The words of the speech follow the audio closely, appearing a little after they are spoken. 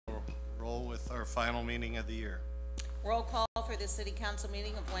our final meeting of the year. Roll call for the City Council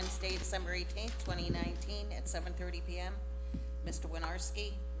meeting of Wednesday, December 18th, 2019 at 7:30 p.m. Mr.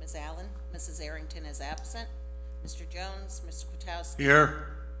 Winarski, Ms. Allen, Mrs. Arrington is absent. Mr. Jones, Mr. Kwiatkowski.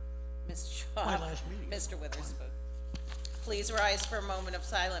 Here. Ms. Shaw, Mr. Witherspoon. Please rise for a moment of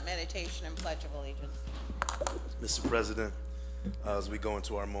silent meditation and pledge of allegiance. Mr. President, as we go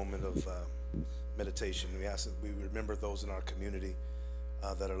into our moment of meditation, we ask that we remember those in our community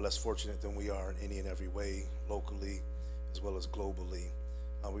that are less fortunate than we are in any and every way, locally as well as globally.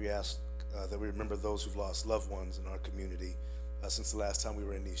 We ask that we remember those who've lost loved ones in our community since the last time we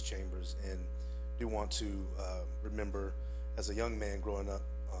were in these chambers, and do want to remember, as a young man growing up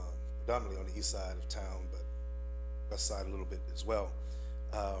predominantly on the east side of town, but west side a little bit as well,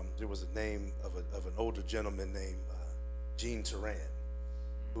 there was a name of an older gentleman named Gene Turan,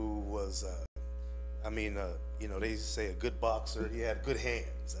 who was you know, they say a good boxer. He had good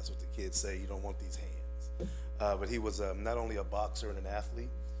hands. That's what the kids say. You don't want these hands. But he was not only a boxer and an athlete,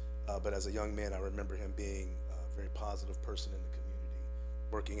 but as a young man, I remember him being a very positive person in the community,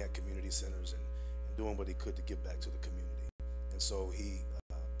 working at community centers and doing what he could to give back to the community. And so he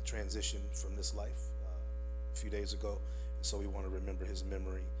transitioned from this life a few days ago. And so we want to remember his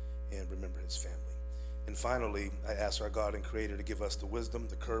memory and remember his family. And finally, I ask our God and Creator to give us the wisdom,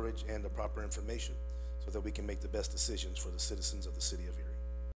 the courage, and the proper information so that we can make the best decisions for the citizens of the city of Erie.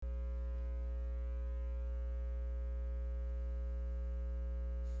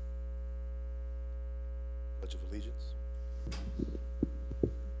 Pledge of Allegiance.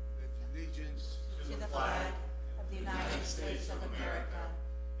 Allegiance to the flag of the United States of America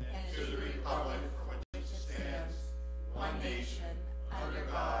and to the republic for which it stands, one nation, under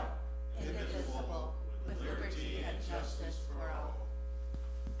God, indivisible, with liberty and justice for all.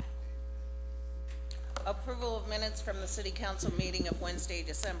 Approval of minutes from the City Council meeting of Wednesday,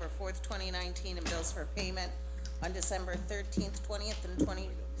 December 4th, 2019, and bills for payment on December 13th, 20th, and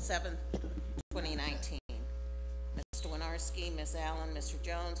 27th, 2019. Mr. Winarski, Ms. Allen, Mr.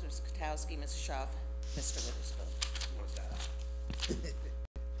 Jones, Mr. Kwiatkowski, Ms. Shaw, Mr. Witherspoon.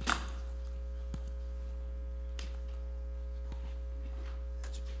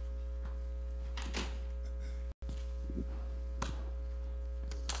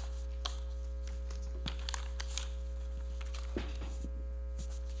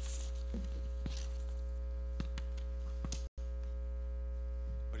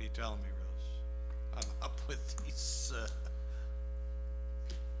 Telling me, Rose, I'm up with these.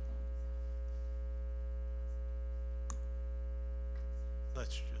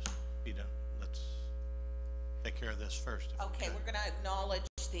 Let's just be done. Let's take care of this first. Okay, we're going to acknowledge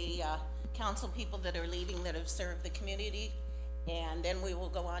the council people that are leaving that have served the community, and then we will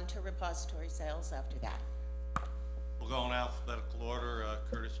go on to repository sales after that. We'll go in alphabetical order.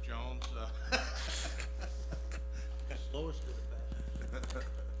 Curtis Jones. Slowest to the best.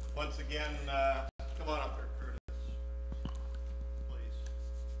 Once again, come on up there, Curtis, please.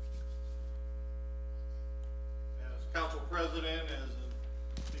 As council president,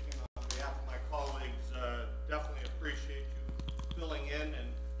 speaking on behalf of my colleagues, definitely appreciate you filling in and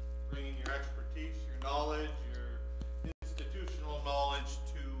bringing your expertise, your knowledge, your institutional knowledge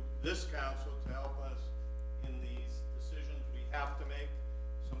to this council to help us in these decisions we have to make.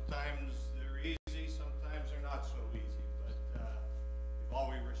 Sometimes they're easy, sometimes they're not so easy, but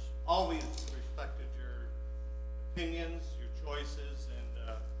we've always respected your opinions, your choices, and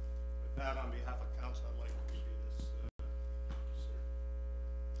with that, on behalf of council, I'd like to give you this, sir.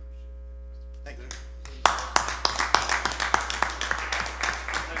 Thank you.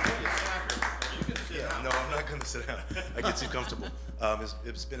 You can sit down. No, I'm not going to sit down. I get too comfortable.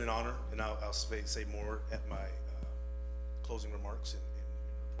 It's been an honor, and I'll say more at my closing remarks and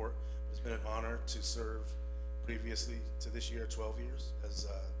report. It's been an honor to serve previously to this year, 12 years, as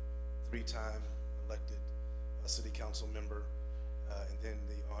a three-time elected city council member, and then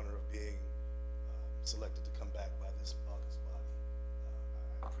the honor of being selected to come back by this august body.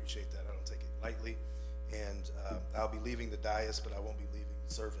 I appreciate that. I don't take it lightly, and I'll be leaving the dais, but I won't be leaving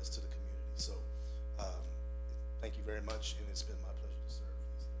service to the community. So thank you very much, and it's been my pleasure to serve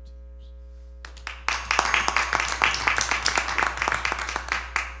these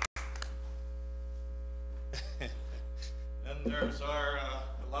 13 years. Then there's our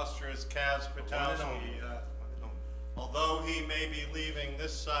illustrious Kaz Kwiatkowski. Although he may be leaving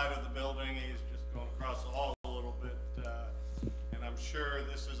this side of the building, he's just going across the hall a little bit. And I'm sure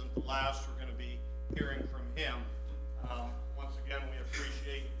this isn't the last we're going to be hearing from him. Once again, we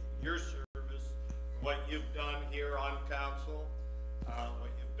appreciate your service, what you've done here on council,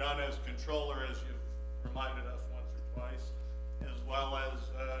 what you've done as controller, as you've reminded us once or twice, as well as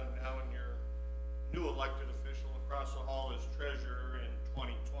now in your new elected official across the hall as treasurer in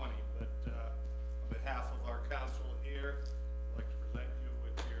 2020. But on behalf of our council here, I'd like to present you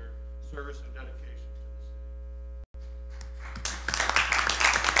with your service and dedication to the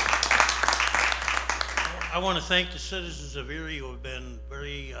city. I want to thank the citizens of Erie who have been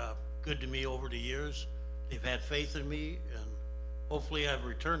very good to me over the years. They've had faith in me, and hopefully I've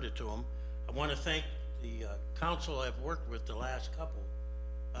returned it to them. I want to thank the council I've worked with the last couple.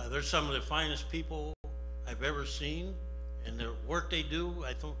 They're some of the finest people I've ever seen, and the work they do,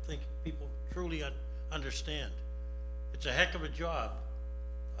 I don't think people truly understand. It's a heck of a job.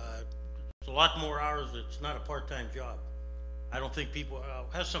 It's a lot more hours. It's not a part-time job. I don't think people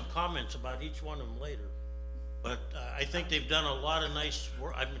have some comments about each one of them later, but I think they've done a lot of nice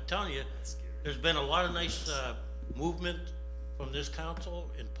work. I've been telling you, there's been a lot of nice movement from this council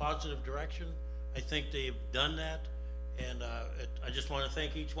in positive direction. I think they've done that, and I just want to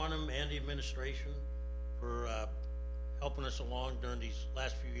thank each one of them and the administration for helping us along during these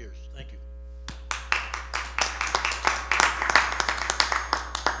last few years. Thank you.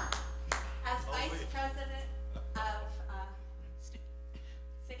 As Vice President of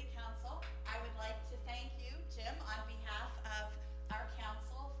City Council, I would like to thank you, Jim, on behalf of our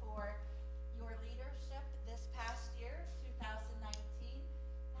council for your leadership this past year. 2019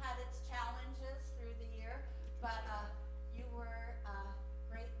 had its challenges through the year, but you were a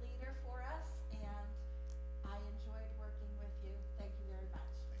great leader for us, and I enjoyed working with you. Thank you very much.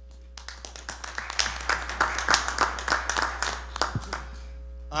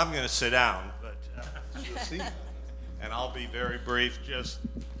 I'm going to sit down, but and I'll be very brief. Just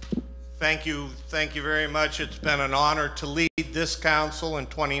thank you very much. It's been an honor to lead this council in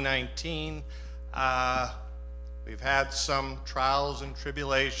 2019. We've had some trials and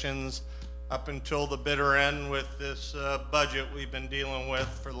tribulations up until the bitter end with this budget we've been dealing with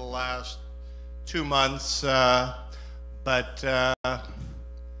for the last 2 months, but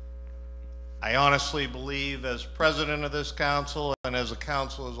I honestly believe, as president of this council and as a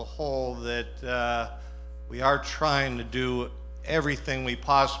council as a whole, that we are trying to do everything we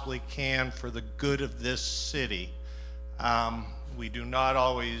possibly can for the good of this city. We do not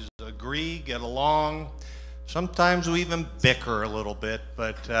always agree, get along. Sometimes we even bicker a little bit,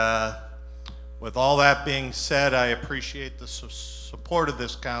 but with all that being said, I appreciate the support of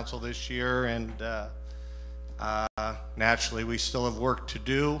this council this year, and naturally we still have work to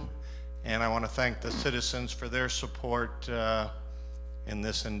do. And I want to thank the citizens for their support in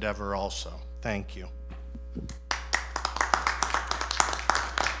this endeavor also. Thank you.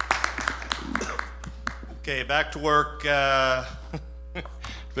 Okay, back to work. Do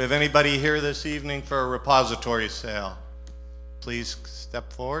we have anybody here this evening for a repository sale? Please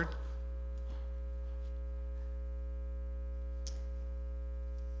step forward.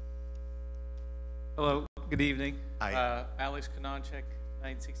 Hello, good evening. Hi. Alex Kononchek,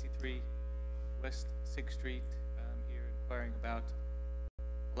 963 West 6th Street. I'm here inquiring about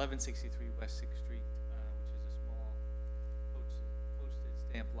 1163 West 6th Street, which is a small postage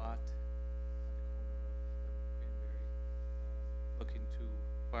stamp lot on the corner of Cranberry. Looking to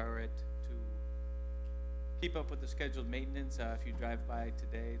acquire it to keep up with the scheduled maintenance. If you drive by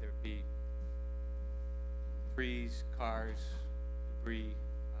today, there'd be trees, cars, debris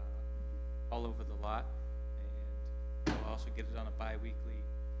all over the lot, and we'll also get it on a bi-weekly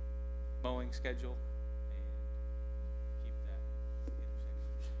mowing schedule and keep that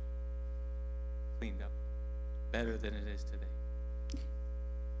intersection cleaned up better than it is today.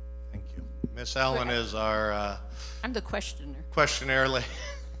 Thank you. Miss Allen is our I'm the questioner. questionnaire lady.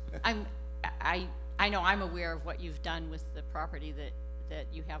 I know I'm aware of what you've done with the property that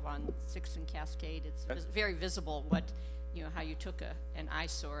you have on 6th and Cascade. It's very visible what, you know, how you took an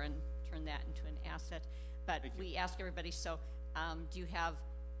eyesore and turned that into an asset. But we ask everybody, so do you have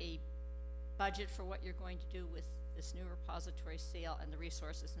a budget for what you're going to do with this new repository sale and the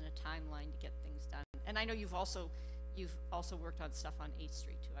resources and a timeline to get things done? And I know you've also worked on stuff on 8th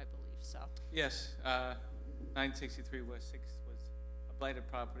Street too, I believe, so. Yes, 963 West 6th was a blighted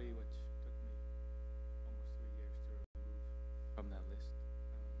property, which took me almost 3 years to remove from that list.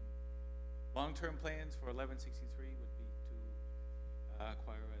 Long-term plans for 1163 would be to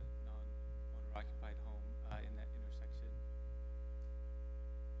acquire a non-owner occupied home in that intersection,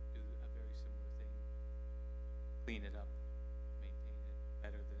 do a very similar thing, clean it up, maintain it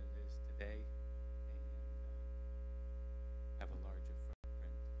better than it is today, and have a larger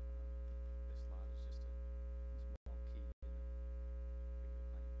footprint. This lot is just a small key in a bigger plan.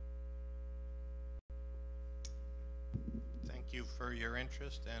 Thank you for your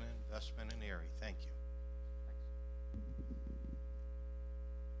interest and investment in Erie. Thank you. Thanks.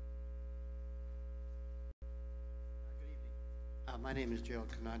 My name is Gerald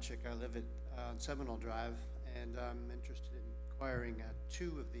Kononchik. I live at Seminole Drive, and I'm interested in acquiring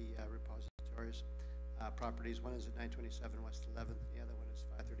two of the repositories properties. One is at 927 West 11th, and the other one is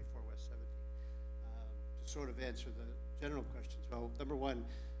 534 West 17th. To sort of answer the general questions, well, number one,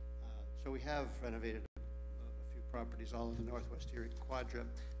 so we have renovated a few properties all in the Northwest Erie Quadra,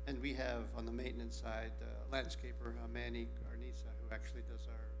 and we have on the maintenance side landscaper Manny Arnisa, who actually does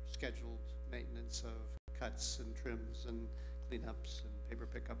our scheduled maintenance of cuts and trims and cleanups and paper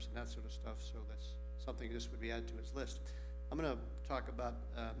pickups and that sort of stuff. So that's something this would be added to its list. I'm going to talk about,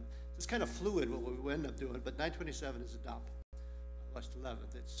 it's kind of fluid what we end up doing, but 927 is a dump. West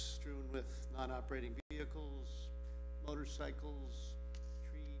 11th, it's strewn with non-operating vehicles, motorcycles,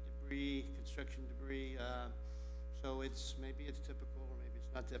 tree debris, construction debris. So maybe it's typical or maybe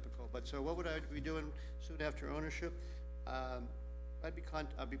it's not typical. But so what would I be doing soon after ownership? I'll be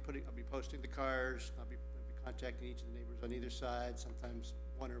posting the cars. I'll be contacting each of the neighbors on either side. Sometimes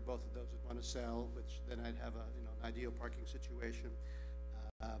one or both of those would want to sell, which then I'd have an ideal parking situation.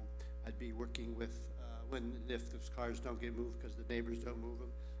 I'd be working with if those cars don't get moved because the neighbors don't move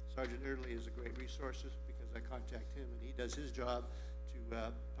them. Sergeant Erdley is a great resource because I contact him and he does his job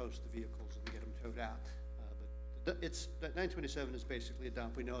to post the vehicles and get them towed out. But that 927 is basically a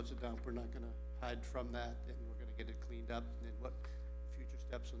dump. We know it's a dump. We're not going to hide from that, and we're going to get it cleaned up. And then what future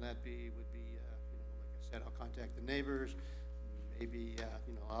steps on that would be, like I said, I'll contact the neighbors. Maybe,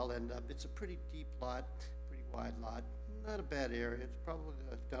 I'll end up, it's a pretty deep lot, pretty wide lot, not a bad area. It's probably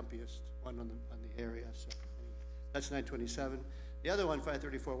the dumpiest one on the area. So anyway, that's 927. The other one,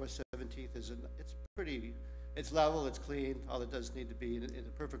 534 West 17th, it's level, it's clean. All it does need to be in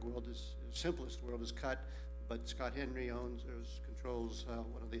the perfect world the simplest world is cut. But Scott Henry controls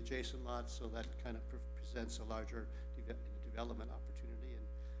one of the adjacent lots, so that kind of presents a larger development opportunity. And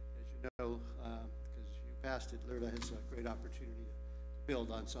as you know, because you passed it, Lerda has a great opportunity to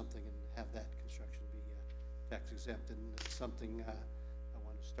build on something and have that construction be tax exempt. And it's something I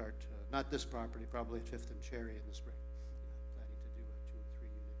want to start, not this property, probably at 5th and Cherry in the spring. Planning to do a 2 or 3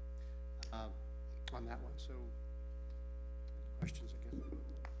 unit on that one. So, questions, I guess.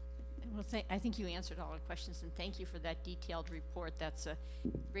 Well, I think you answered all our questions, and thank you for that detailed report. That's a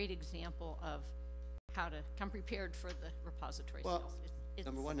great example of how to come prepared for the repository sales.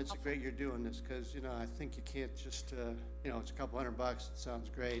 Number one, it's great you're doing this because, I think you can't just, it's a couple $100. It sounds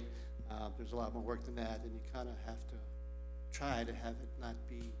great. There's a lot more work than that, and you kind of have to try to have it not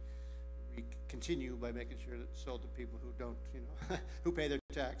be continue by making sure that it's sold to people who don't, who pay their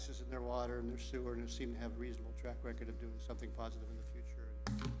taxes and their water and their sewer and who seem to have a reasonable track record of doing something positive in the future.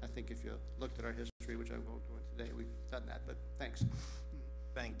 I think if you looked at our history, which I won't go into today, we've done that, but thanks.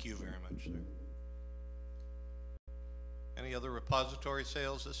 Thank you very much, sir. Any other repository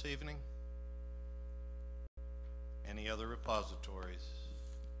sales this evening? Any other repositories?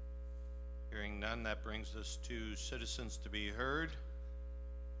 Hearing none, that brings us to citizens to be heard.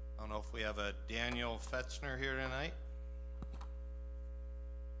 I don't know if we have a Daniel Fetzner here tonight.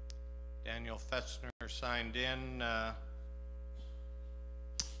 Daniel Fetzner signed in.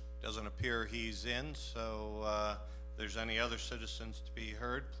 Doesn't appear he's in, so if there's any other citizens to be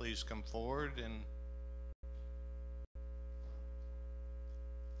heard, please come forward and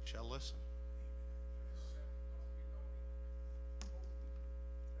shall listen.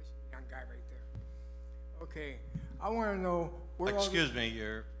 Young guy right there. Okay, I want to know where. Excuse me,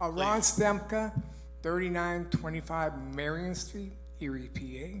 you're. Ron Stemka, 3925 Marion Street, Erie, PA.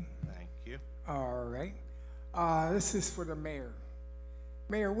 Thank you. All right. This is for the mayor.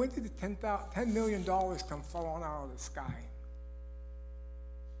 Mayor, when did the $10 million come falling out of the sky?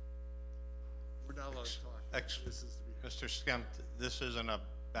 We're not allowed to talk. Mr. Skemp, this isn't a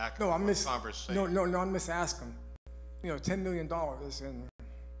back No, and forth conversation. No, I'm just asking. $10 million, and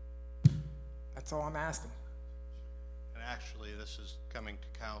that's all I'm asking. And actually, this is coming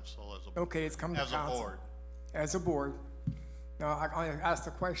to council as a Okay, it's coming to council. As a board. As a board. Now, I asked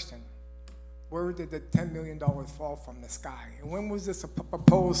the question. Where did the $10 million fall from the sky? And when was this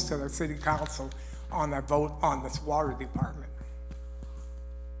proposed to the city council on a vote on this water department?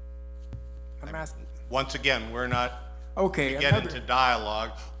 I'm asking. Once again, we're not okay, to get into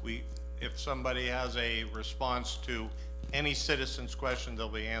dialogue. If somebody has a response to any citizen's question, they'll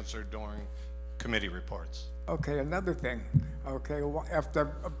be answered during committee reports. Okay, another thing. Okay, if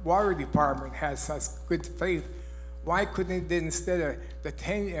the water department has such good faith, why couldn't they, instead of the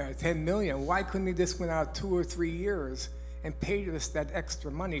 10 million, why couldn't they just went out 2 or 3 years and paid us that extra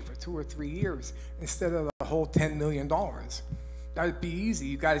money for 2 or 3 years instead of the whole $10 million? That'd be easy.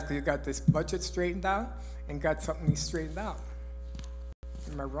 You guys could have got this budget straightened out and got something straightened out.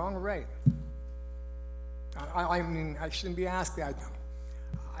 Am I wrong or right? I mean, I shouldn't be asked that.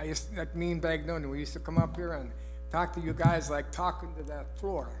 I used, like me and Bagnoni, we used to come up here and talk to you guys like talking to that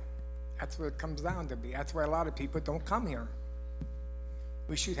floor. That's what it comes down to be. That's why a lot of people don't come here.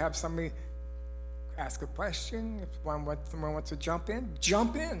 We should have somebody ask a question. If someone wants to jump in,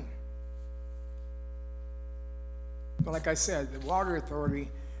 jump in. But like I said, the water authority,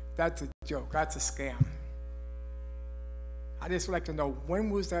 that's a joke. That's a scam. I just would like to know,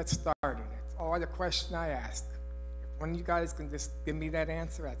 when was that started? That's all the question I ask. If one of you guys can just give me that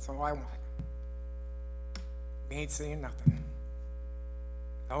answer, that's all I want. We ain't saying nothing.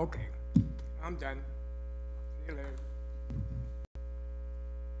 Okay, I'm done. See you later.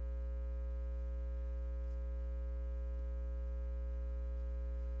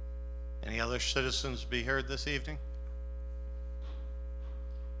 Any other citizens be heard this evening?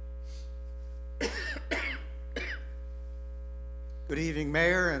 Good evening,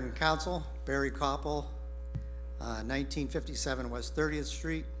 Mayor and Council. Barry Koppel, 1957 West 30th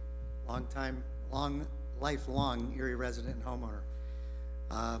Street, lifelong Erie resident and homeowner.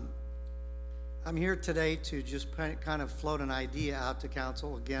 I'm here today to just kind of float an idea out to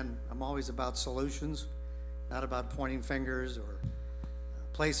Council. Again, I'm always about solutions, not about pointing fingers or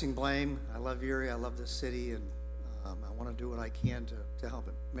placing blame. I love Erie, I love this city, and I want to do what I can to help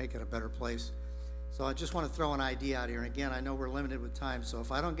it make it a better place. So I just want to throw an idea out here. And again, I know we're limited with time, so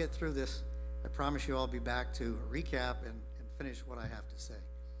if I don't get through this, I promise you I'll be back to recap and finish what I have to say.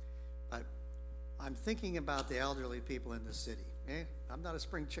 But I'm thinking about the elderly people in this city. I'm not a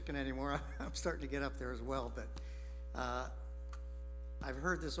spring chicken anymore. I'm starting to get up there as well. But I've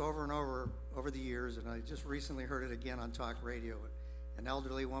heard this over and over the years, and I just recently heard it again on talk radio. An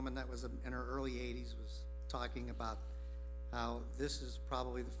elderly woman that was in her early 80s was talking about how this is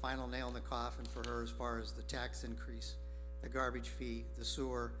probably the final nail in the coffin for her as far as the tax increase, the garbage fee, the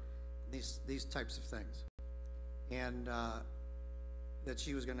sewer, these types of things. And that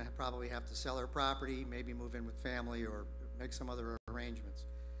she was gonna probably have to sell her property, maybe move in with family or make some other arrangements.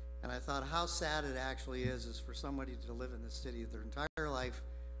 And I thought how sad it actually is for somebody to live in this city their entire life,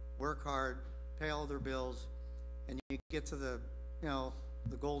 work hard, pay all their bills, and you get to the,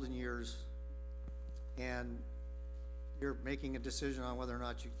 the golden years, and you're making a decision on whether or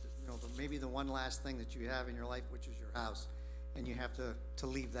not maybe the one last thing that you have in your life, which is your house, and you have to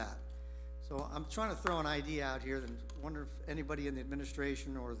leave that. So I'm trying to throw an idea out here, and wonder if anybody in the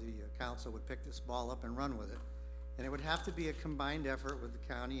administration or the council would pick this ball up and run with it. And it would have to be a combined effort with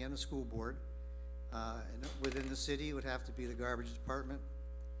the county and the school board. And within the city, it would have to be the garbage department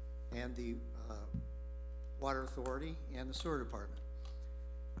and the water authority and the sewer department.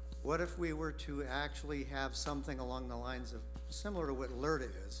 What if we were to actually have something along the lines of similar to what LERTA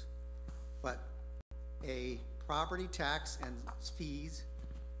is, but a property tax and fees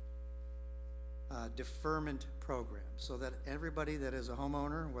deferment program, so that everybody that is a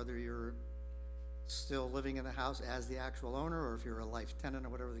homeowner, whether you're still living in the house as the actual owner or if you're a life tenant or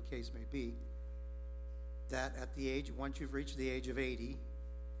whatever the case may be, that at the age, once you've reached the age of 80,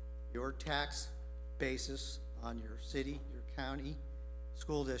 your tax basis on your city, your county,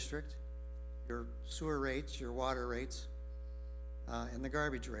 school district, your sewer rates, your water rates, and the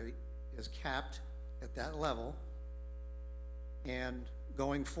garbage rate is capped at that level, and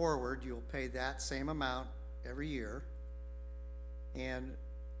going forward you'll pay that same amount every year. And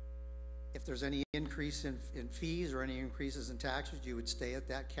if there's any increase in fees or any increases in taxes, you would stay at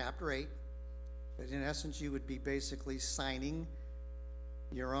that capped rate. But in essence, you would be basically signing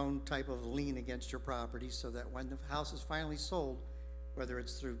your own type of lien against your property, so that when the house is finally sold, whether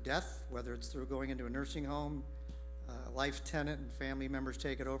it's through death, whether it's through going into a nursing home, life tenant and family members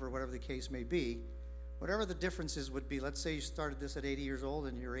take it over, whatever the case may be, whatever the differences would be. Let's say you started this at 80 years old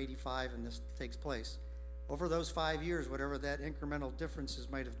and you're 85 and this takes place. Over those 5 years, whatever that incremental differences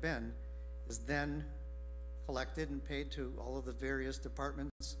might have been is then collected and paid to all of the various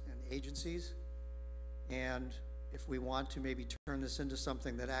departments and agencies. And if we want to maybe turn this into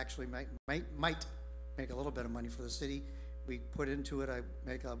something that actually might make a little bit of money for the city, we put into it, I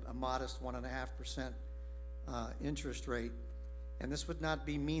make a modest 1.5% interest rate. And this would not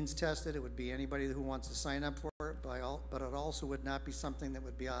be means tested. It would be anybody who wants to sign up for it, but it also would not be something that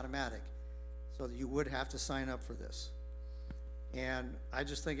would be automatic. So that you would have to sign up for this. And I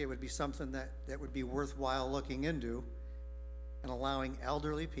just think it would be something that would be worthwhile looking into and allowing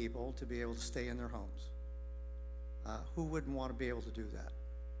elderly people to be able to stay in their homes. Who wouldn't want to be able to do that?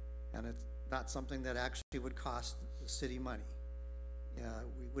 And it's not something that actually would cost the city money. We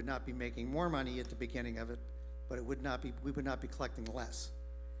would not be making more money at the beginning of it, but we would not be collecting less.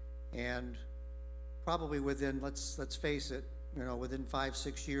 And probably within, let's face it, within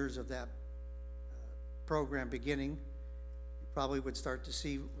 5-6 years of that program beginning, you probably would start to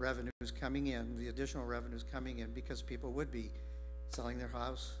see revenues coming in, the additional revenues coming in, because people would be selling their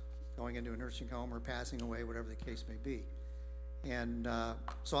house, going into a nursing home, or passing away, whatever the case may be. And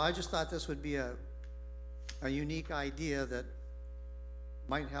so I just thought this would be a unique idea that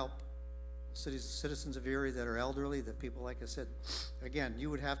might help citizens of Erie that are elderly, that people, like I said, again, you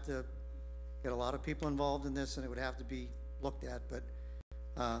would have to get a lot of people involved in this, and it would have to be looked at, but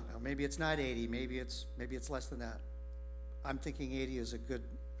maybe it's not 80, maybe it's less than that. I'm thinking 80 is a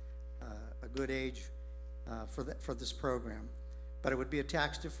good age for this program, but it would be a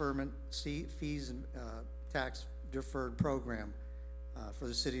tax deferment, fees and tax deferred program for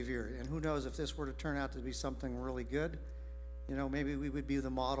the city of Erie. And who knows, if this were to turn out to be something really good, you know, maybe we would be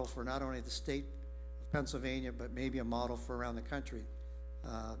the model for not only the state of Pennsylvania, but maybe a model for around the country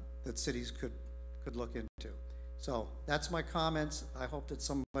that cities could look into. So that's my comments. I hope that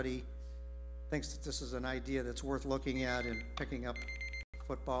somebody thinks that this is an idea that's worth looking at and picking up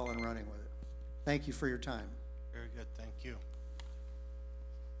football and running with it. Thank you for your time. Very good, thank you.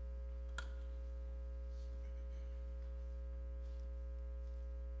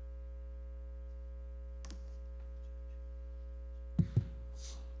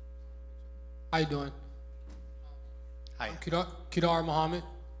 How you doing? Hi. Kedar Muhammad.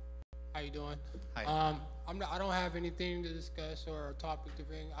 How you doing? Hi. I don't have anything to discuss or a topic to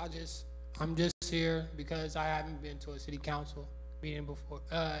bring. I'm just here because I haven't been to a city council meeting before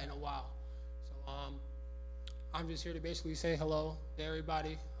in a while. So I'm just here to basically say hello to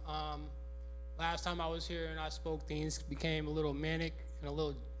everybody. Last time I was here and I spoke, things became a little manic and a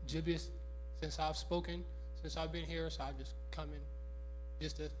little gibbous since I've been here. So I just come in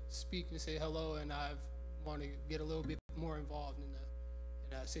just to speak and say hello, and I want to get a little bit more involved in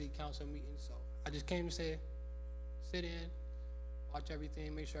the city council meeting. So I just came to sit in, watch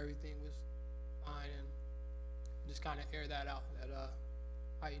everything, make sure everything was fine, and just kind of air that out. That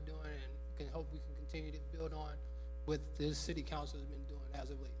how you doing, and hope we can continue to build on what this city council has been doing as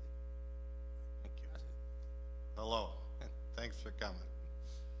of lately. Thank you. Hello, thanks for coming.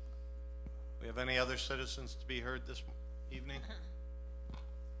 We have any other citizens to be heard this evening?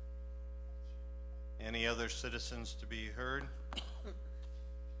 Any other citizens to be heard?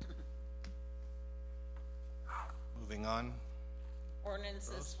 Moving on.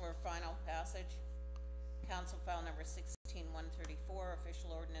 Ordinances for final passage. Council file number 16134,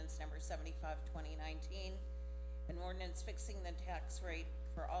 official ordinance number 75/2019, an ordinance fixing the tax rate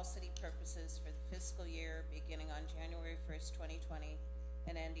for all city purposes for the fiscal year beginning on January 1st, 2020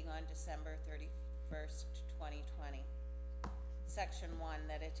 and ending on December 31st, 2020. Section 1,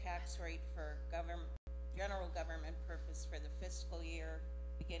 that a tax rate for general government purpose for the fiscal year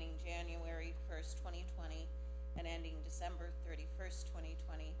beginning January 1st, 2020 and ending December 31st,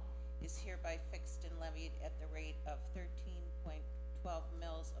 2020 is hereby fixed and levied at the rate of 13.12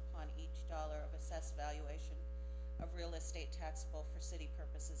 mils upon each dollar of assessed valuation of real estate taxable for city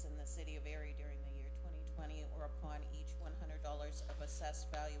purposes in the city of Erie during the year 2020, or upon each $100 of assessed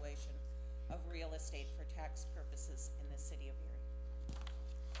valuation of real estate for tax purposes in the city of Erie.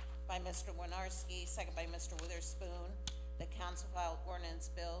 By Mr. Winarski, second by Mr. Witherspoon, the council file ordinance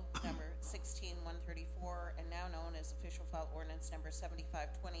bill number 16134, and now known as official file ordinance number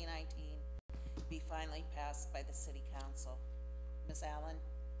 75/2019, be finally passed by the city council. Ms. Allen,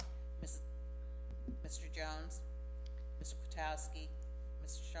 Mr. Jones, Mr. Kwiatkowski,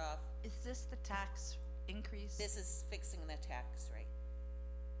 Mr. Schaaf. Is this the tax increase? This is fixing the tax rate.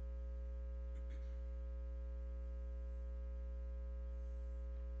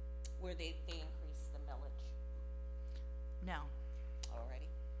 Where they increase the millage. No. Alrighty.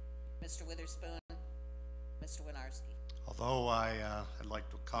 Mr. Witherspoon, Mr. Winarski. Although I'd like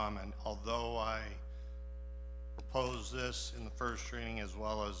to comment, although I proposed this in the first reading as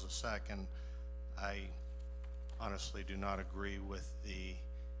well as the second, I honestly do not agree with the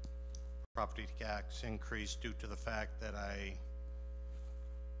property tax increase due to the fact that I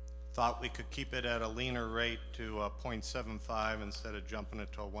thought we could keep it at a leaner rate to 0.75 instead of jumping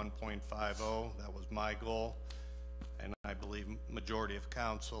it to a 1.50. That was my goal, and I believe majority of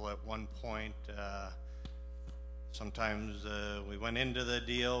council at one point. Sometimes we went into the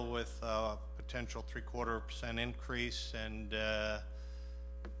deal with a potential 3/4% increase, and there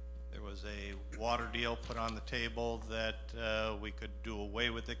was a water deal put on the table that we could do away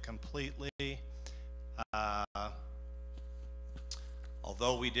with it completely.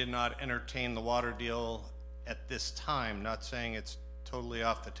 Although we did not entertain the water deal at this time, not saying it's totally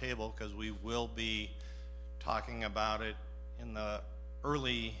off the table, because we will be talking about it in the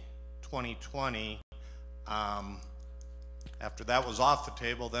early 2020. After that was off the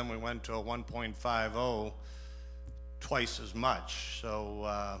table, then we went to a 1.50, twice as much.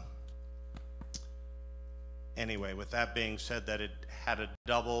 So anyway, with that being said, that it had a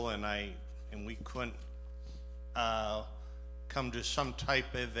double, and we couldn't come to some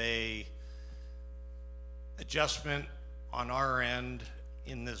type of a adjustment on our end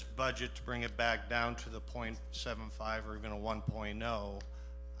in this budget to bring it back down to the 0.75 or even a 1.0,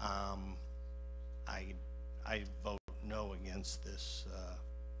 I vote no against this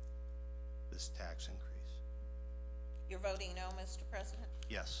this tax increase. You're voting no, Mr. President?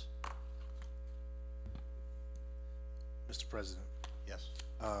 Yes. Mr. President, Yes.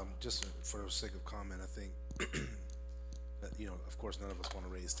 just for the sake of comment, I think that, you know, of course, none of us want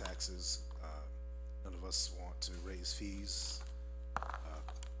to raise taxes. None of us want to raise fees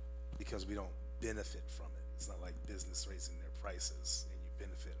because we don't benefit from it. It's not like business raising their prices and you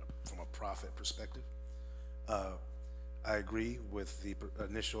benefit from a profit perspective. I agree with the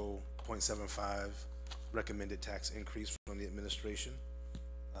initial 0.75 recommended tax increase from the administration.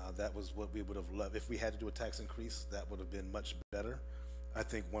 That was what we would have loved. If we had to do a tax increase, that would have been much better. I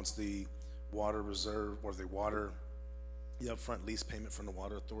think once the water reserve or the upfront lease payment from the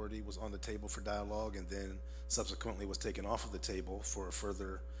Water Authority was on the table for dialogue and then subsequently was taken off of the table for a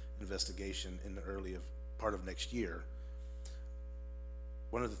further investigation in the early part of next year.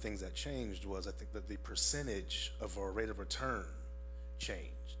 One of the things that changed was, I think, that the percentage of our rate of return changed.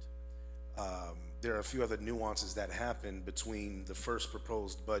 There are a few other nuances that happened between the first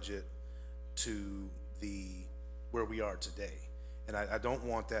proposed budget to where we are today. And I don't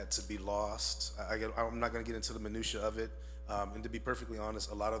want that to be lost. I'm not going to get into the minutia of it. And to be perfectly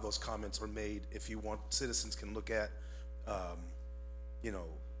honest, a lot of those comments are made. If you want, citizens can look at, you know,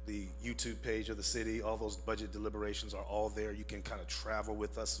 the YouTube page of the city. All those budget deliberations are all there. You can kind of travel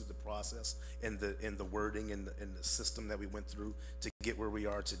with us through the process and the wording and the system that we went through to get where we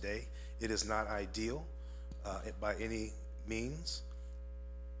are today. It is not ideal by any means,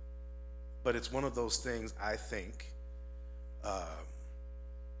 but it's one of those things, I think,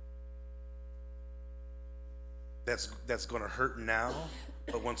 that's going to hurt now,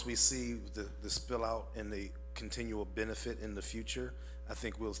 but once we see the spill out and the continual benefit in the future, I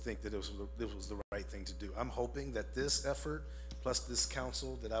think we'll think that this was the right thing to do. I'm hoping that this effort, plus this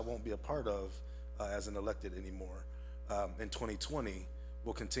council that I won't be a part of as an elected anymore, in 2020,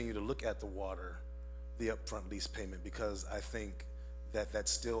 will continue to look at the water, the upfront lease payment, because I think that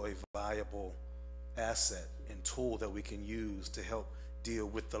that's still a viable asset and tool that we can use to help deal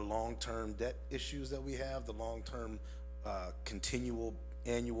with the long-term debt issues that we have, the long-term continual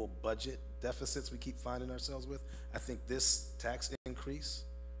annual budget deficits we keep finding ourselves with. I think this tax increase,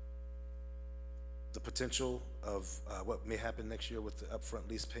 the potential of what may happen next year with the upfront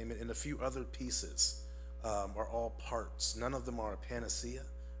lease payment and a few other pieces are all parts. None of them are a panacea.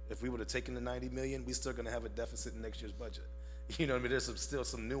 If we would have taken the 90 million, we're still going to have a deficit in next year's budget. You know what I mean? There's still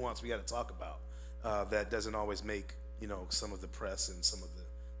some nuance we got to talk about that doesn't always make, you know, some of the press and some of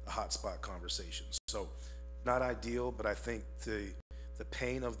the hotspot conversations. So not ideal, but I think the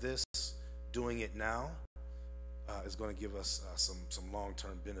pain of this, doing it now, is going to give us some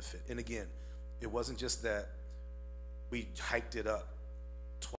long-term benefit. And again, it wasn't just that we hiked it up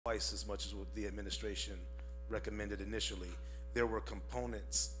twice as much as what the administration recommended initially. There were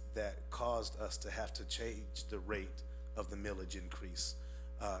components that caused us to have to change the rate of the millage increase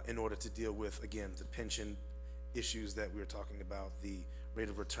in order to deal with, again, the pension issues that we were talking about, the rate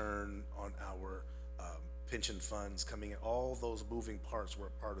of return on our pension funds coming in. All those moving parts were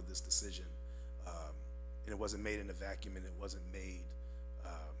a part of this decision, and it wasn't made in a vacuum, and it wasn't made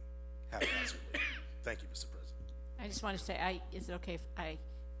haphazardly. Thank you, Mr. President. I just want to say, is it okay if I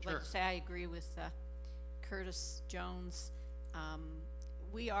Sure. like to say I agree with Curtis Jones?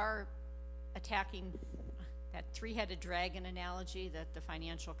 We are attacking that three-headed dragon analogy that the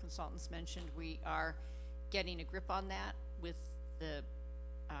financial consultants mentioned. We are getting a grip on that with the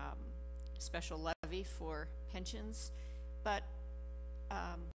special levy for pensions, but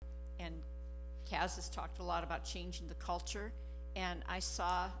and Kaz has talked a lot about changing the culture, and I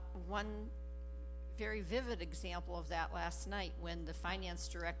saw one very vivid example of that last night when the finance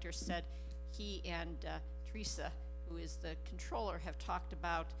director said he and Teresa, who is the controller, have talked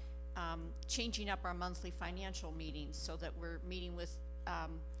about changing up our monthly financial meetings so that we're meeting with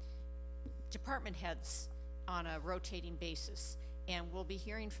department heads on a rotating basis, and we'll be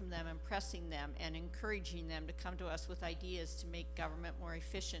hearing from them and pressing them and encouraging them to come to us with ideas to make government more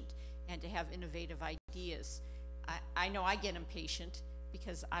efficient and to have innovative ideas. I know I get impatient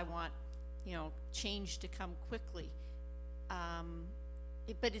because I want, you know, change to come quickly.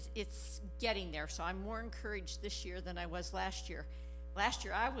 but it's getting there, so I'm more encouraged this year than I was last year. Last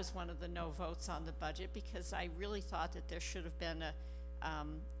year, I was one of the no votes on the budget because I really thought that there should have been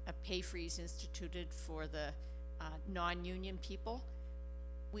a pay freeze instituted for the non-union people.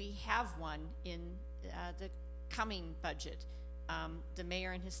 We have one in the coming budget. The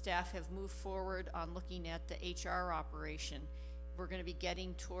mayor and his staff have moved forward on looking at the HR operation. We're going to be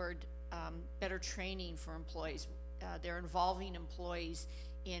getting toward better training for employees. They're involving employees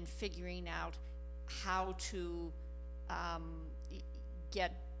in figuring out how to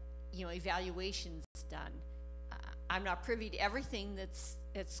get, evaluations done. I'm not privy to everything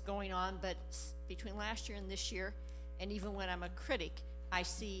that's going on, but between last year and this year, and even when I'm a critic, I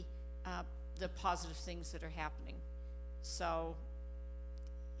see the positive things that are happening. So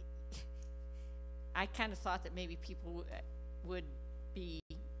I kind of thought that maybe people would be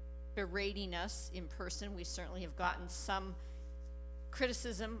berating us in person. We certainly have gotten some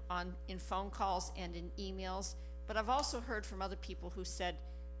criticism in phone calls and in emails, but I've also heard from other people who said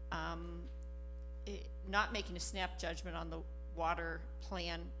not making a snap judgment on the water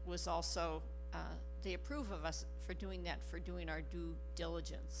plan was also they approve of us for doing that, for doing our due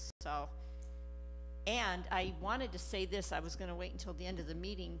diligence. So, and I wanted to say this, I was going to wait until the end of the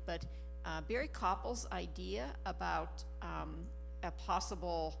meeting, but Barry Koppel's idea about a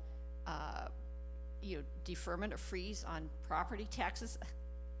possible deferment or freeze on property taxes,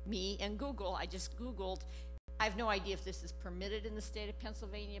 me and Google, I just Googled. I have no idea if this is permitted in the state of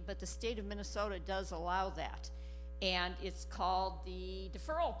Pennsylvania, but the state of Minnesota does allow that. And it's called the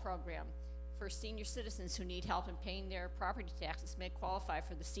deferral program for senior citizens who need help in paying their property taxes may qualify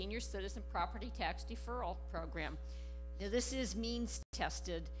for the Senior Citizen Property Tax Deferral Program. Now, this is means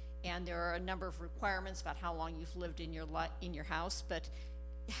tested, and there are a number of requirements about how long you've lived in your house, but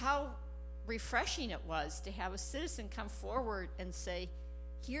how refreshing it was to have a citizen come forward and say,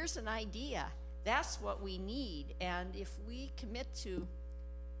 here's an idea, that's what we need. And if we commit to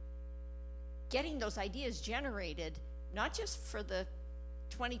getting those ideas generated, not just for the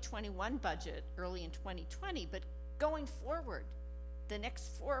 2021 budget early in 2020, but going forward the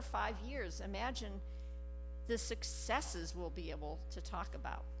next 4 or 5 years, imagine the successes we'll be able to talk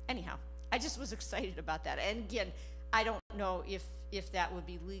about. Anyhow, I just was excited about that. And again, I don't know if that would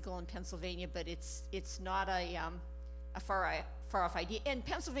be legal in Pennsylvania, but it's not a far off idea. And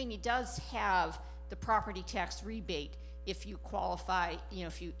Pennsylvania does have the property tax rebate if you qualify,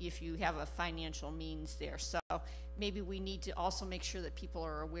 if you have a financial means there. So maybe we need to also make sure that people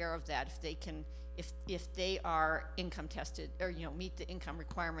are aware of that, if they are income tested or meet the income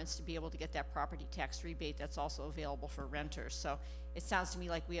requirements to be able to get that property tax rebate. That's also available for renters. So it sounds to me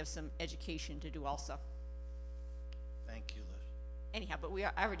like we have some education to do also. Thank you, Liz. Anyhow, but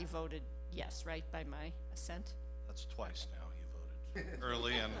I already voted yes, right, by my assent. That's twice now you voted,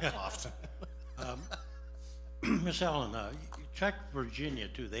 early and often. Miss Allen, you check Virginia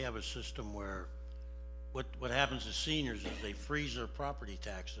too. They have a system where what happens to seniors is they freeze their property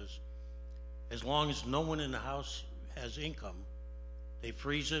taxes. As long as no one in the house has income, they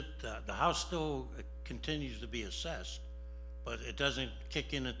freeze it. The house still continues to be assessed, but it doesn't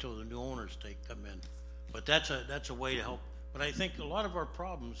kick in until the new owners come in. But that's a way to help. But I think a lot of our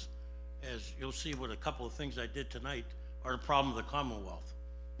problems, as you'll see with a couple of things I did tonight, are the problem of the Commonwealth.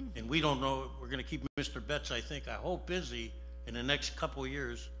 And we don't know, we're going to keep Mr. Betts, I hope busy in the next couple of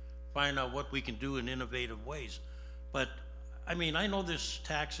years, find out what we can do in innovative ways. But I mean, I know this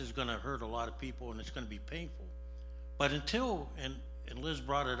tax is going to hurt a lot of people and it's going to be painful. But until, and Liz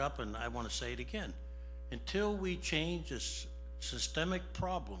brought it up and I want to say it again, until we change the systemic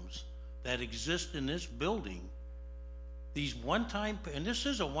problems that exist in this building, these one-time, and this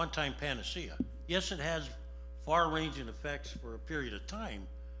is a one-time panacea. Yes, it has far-ranging effects for a period of time,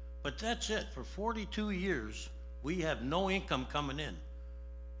 but that's it. For 42 years, we have no income coming in.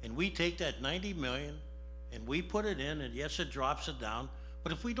 And we take that 90 million and we put it in, and yes, it drops it down.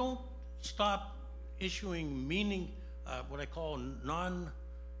 But if we don't stop issuing what I call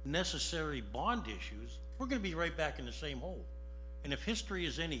non-necessary bond issues, we're going to be right back in the same hole. And if history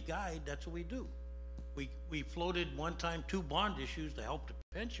is any guide, that's what we do. We floated one time 2 bond issues to help the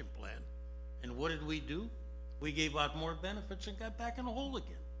pension plan. And what did we do? We gave out more benefits and got back in the hole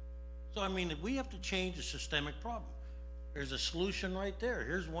again. So, I mean, we have to change the systemic problem. There's a solution right there.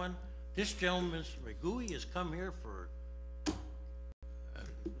 Here's one. This gentleman, Mr. Regui, has come here for,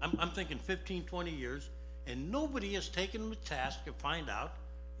 I'm thinking 15, 20 years, and nobody has taken him to task to find out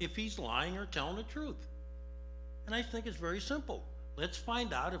if he's lying or telling the truth. And I think it's very simple. Let's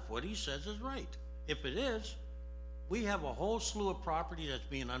find out if what he says is right. If it is, we have a whole slew of property that's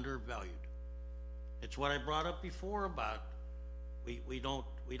being undervalued. It's what I brought up before about We don't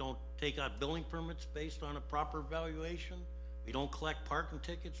take out building permits based on a proper valuation. We don't collect parking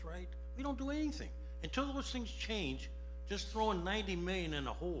tickets right. We don't do anything. Until those things change, just throwing 90 million in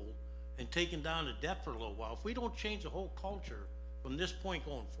a hole and taking down the debt for a little while, if we don't change the whole culture from this point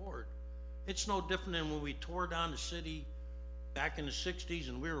going forward, it's no different than when we tore down the city back in the 60s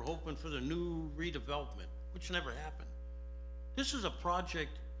and we were hoping for the new redevelopment, which never happened. This is a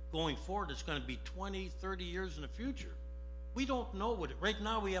project going forward that's going to be 20, 30 years in the future. We don't know what right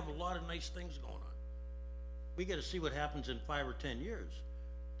now we have a lot of nice things going on. We got to see what happens in 5 or 10 years.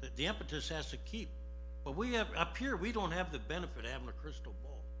 The impetus has to keep. But we have, up here, we don't have the benefit of having a crystal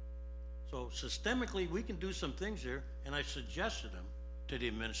ball. So systemically, we can do some things here, and I suggested them to the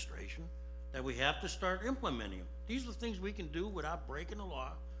administration that we have to start implementing them. These are the things we can do without breaking the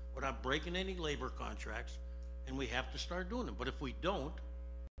law, without breaking any labor contracts, and we have to start doing them. But if we don't,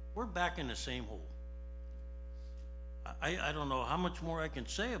 we're back in the same hole. I don't know how much more I can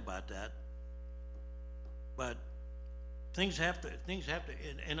say about that, but things have to,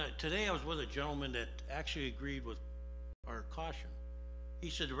 today I was with a gentleman that actually agreed with our caution. He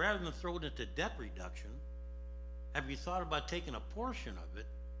said, rather than throw it into debt reduction, have you thought about taking a portion of it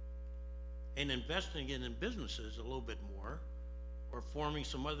and investing it in businesses a little bit more, or forming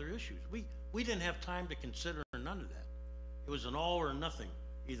some other issues? We didn't have time to consider none of that. It was an all or nothing.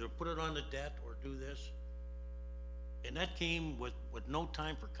 Either put it on the debt or do this. And that came with no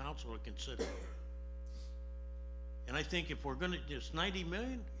time for council to consider. And I think if we're gonna, it's 90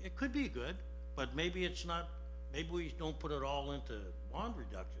 million, it could be good, but maybe it's not, maybe we don't put it all into bond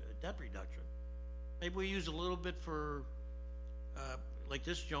reduction, debt reduction. Maybe we use a little bit for, like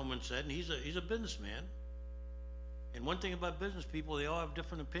this gentleman said, and he's a businessman. And one thing about business people, they all have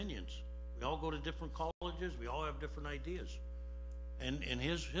different opinions. We all go to different colleges, we all have different ideas. And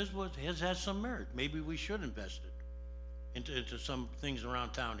his has some merit. Maybe we should invest it into some things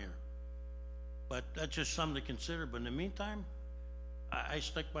around town here. But that's just something to consider. But in the meantime, I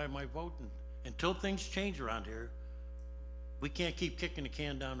stick by my vote, and until things change around here, we can't keep kicking the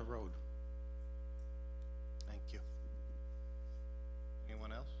can down the road. Thank you.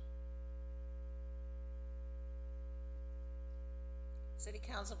 Anyone else? City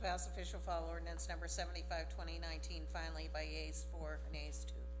Council passed official file ordinance number 75, 2019, finally by yeas 4 and nays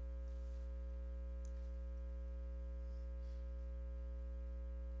 2.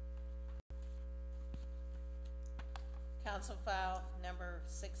 Council file number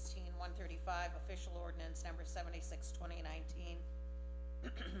 16, 135, official ordinance number 76, 2019.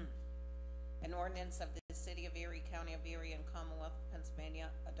 An ordinance of the City of Erie, County of Erie, and Commonwealth of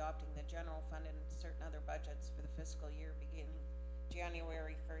Pennsylvania adopting the general fund and certain other budgets for the fiscal year beginning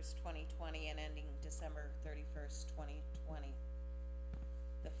January 1st, 2020 and ending December 31st, 2020.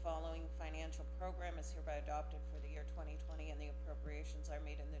 The following financial program is hereby adopted for the year 2020, and the appropriations are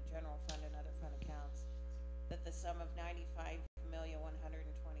made in the general fund and other fund accounts. That the sum of $95,120,127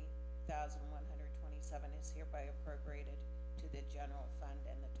 is hereby appropriated to the general fund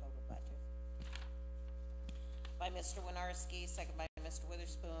and the total budget. By Mr. Winarski, second by Mr.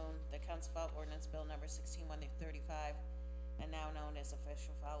 Witherspoon, the council file ordinance bill number 16-135, and now known as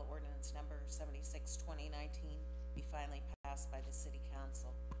official file ordinance number 76, 2019, be finally passed by the city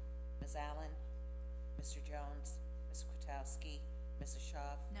council. Ms. Allen, Mr. Jones, Ms. Kwiatkowski, Mrs.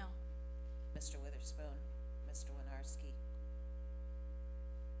 Schaaf. No. Mr. Witherspoon, Mr. Winarski.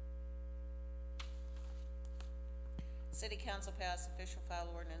 City Council passed official file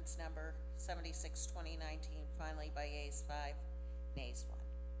ordinance number 76, 2019, finally by yeas 5, nays 1.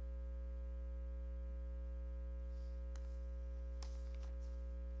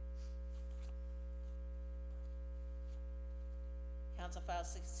 Council file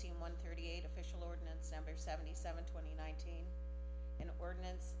 16, 138, official ordinance number 77, 2019. An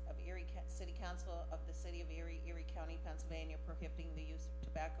ordinance of Erie City Council of the City of Erie, Erie County, Pennsylvania, prohibiting the use of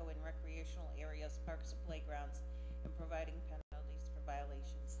tobacco in recreational areas, parks, and playgrounds, and providing penalties for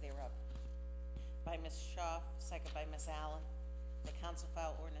violations thereof. By Ms. Schaaf, second by Ms. Allen, the council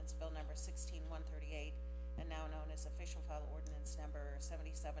file ordinance bill number 16, 138, and now known as official file ordinance number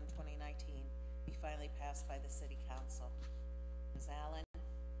 77, 2019, be finally passed by the city council. Ms. Allen,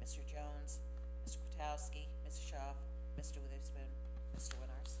 Mr. Jones, Mr. Kwiatkowski, Ms. Schaaf, Mr. Witherspoon, Mr.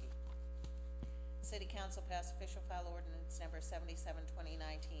 Winarski. City Council passed official file ordinance number 77,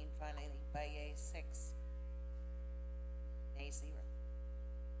 2019, finally by yeas 6, nays 0.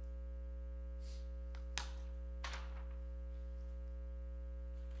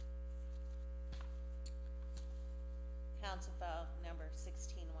 Council file number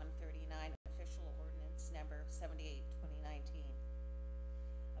 16, 139, official ordinance number 78, 2019.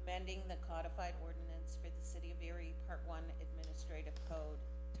 amending the codified ordinance for the City of Erie, Part 1 Administrative Code,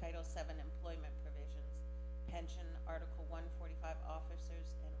 Title 7 Employment Provisions, Pension, Article 145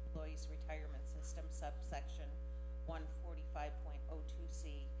 Officers and Employees Retirement System, subsection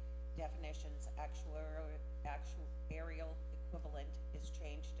 145.02C, definitions, actuarial equivalent is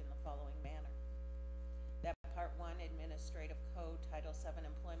changed in the following manner. That Part 1 Administrative Code, Title 7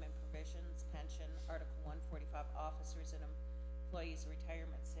 Employment Provisions, Pension, Article 145 Officers and Employees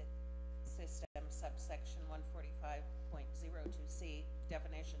Retirement System, subsection 145.02C,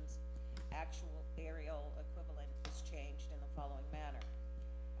 definitions, actuarial equivalent is changed in the following manner.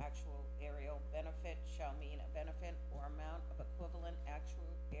 Actuarial benefit shall mean a benefit or amount of equivalent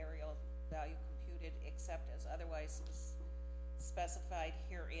actuarial value computed except as otherwise specified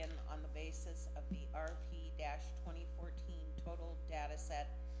herein on the basis of the RP-2014 total data set,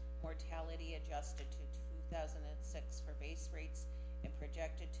 mortality adjusted to 2006 for base rates and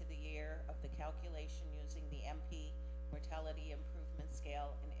projected to the year of the calculation using the MP mortality improvement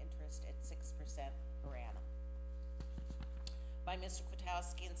scale and interest at 6% per annum. By Mr.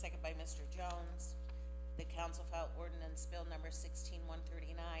 Kwiatkowski and second by Mr. Jones, the council filed ordinance bill number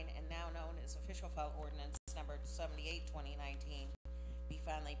 16139 and now known as official file ordinance number 78 2019 be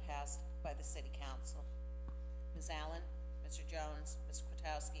finally passed by the city council. Ms. Allen, Mr. Jones, Mr.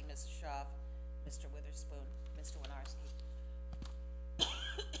 Kwiatkowski, Mrs. Schaaf, Mr. Witherspoon, Mr. Winarski.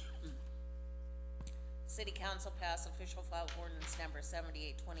 City council passed official file ordinance number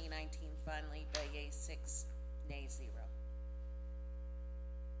 78 2019 finally by yea 6, nay 0.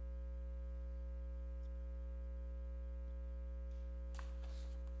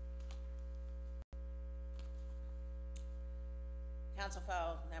 Council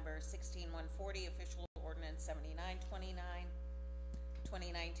file number 16140, official ordinance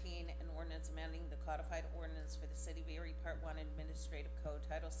 7929/2019, an ordinance amending the codified ordinance for the City of Erie, Part 1 Administrative Code,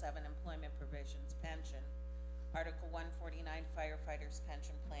 Title 7 Employment Provisions, Pension, Article 149 Firefighters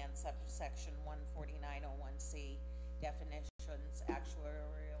Pension Plan, subsection 14901C, definitions,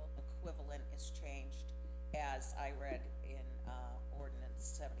 actuarial equivalent is changed as I read in ordinance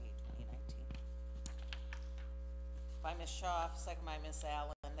 78 2019. By Ms. Schaaf, second by Ms.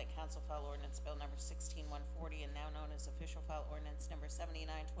 Allen, that council file ordinance bill number 16140 and now known as official file ordinance number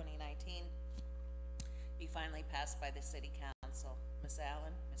 79/2019 be finally passed by the city council. Ms.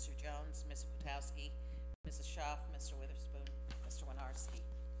 Allen, Mr. Jones, Mr. Kwiatkowski, Mrs. Schaaf, Mr. Witherspoon, Mr. Winarski.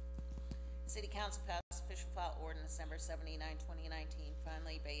 City council passed official file ordinance number 79/2019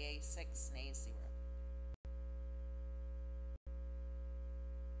 finally by yea 6, nay 0.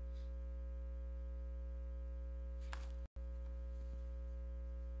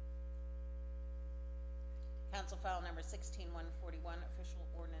 Council file number 16141, official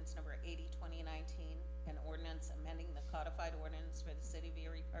ordinance number 80/2019, an ordinance amending the codified ordinance for the City of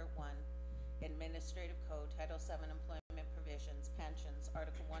Erie, Part 1, Administrative Code, Title 7 Employment Provisions, Pensions,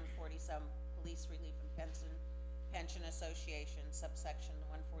 Article 147, Police Relief and Pension Association, subsection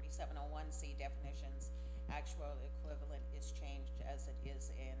 14701C, definitions, actual equivalent is changed as it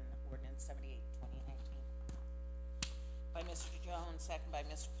is in ordinance 78/2019. By Mr. Jones, second by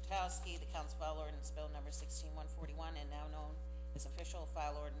Mr. Kwiatkowski, the council file ordinance bill number 16141 and now known as official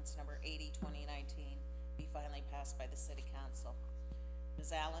file ordinance number 80/2019 be finally passed by the city council.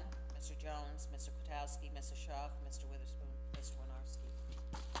 Ms. Allen, Mr. Jones, Mr. Kwiatkowski, Mrs. Schaaf, Mr. Witherspoon, Mr. Winarski.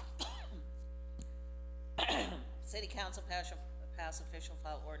 City council pass official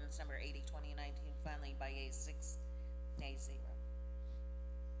file ordinance number 80/2019 finally by yea 6, nay 0.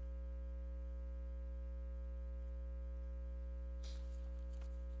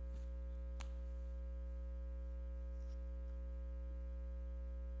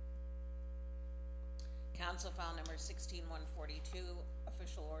 Council file number 16142,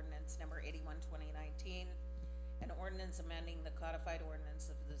 official ordinance number 81/2019, an ordinance amending the codified ordinance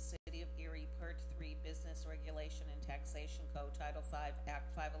of the City of Erie, Part 3 Business Regulation and Taxation Code, Title 5,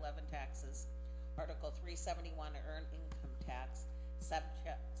 Act 511 Taxes, Article 371 Earned Income Tax,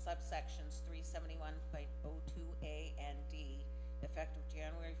 subsections 371.02A and D, effective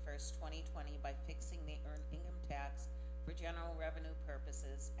January 1st, 2020, by fixing the earned income tax for general revenue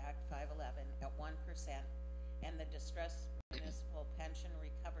purposes, Act 511, at 1%, and the Distressed Municipal Pension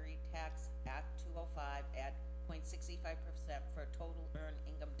Recovery Tax, Act 205, at 0.65% for a total earned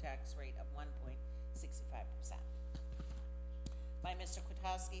income tax rate of 1.65%. By Mr.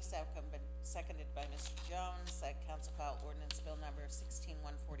 Kwiatkowski, seconded by Mr. Jones, that council file ordinance bill number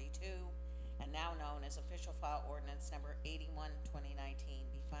 16142, and now known as official file ordinance number 81/2019,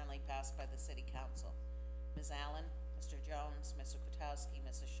 be finally passed by the city council. Ms. Allen, Mr. Jones, Mr. Kwiatkowski,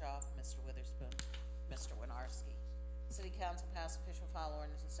 Mrs. Schaaf, Mr. Witherspoon, Mr. Winarski. City Council passed official file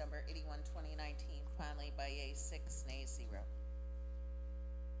ordinance December 81, 2019, finally by yeas 6, nays 0.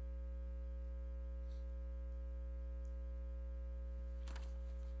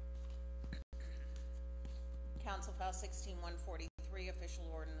 Council File 16-143, official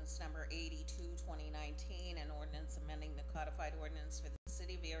ordinance number 82, 2019, an ordinance amending the codified ordinance for the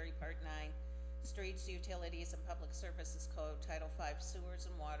City of Erie, Part 9, Streets, Utilities, and Public Services Code, Title 5, Sewers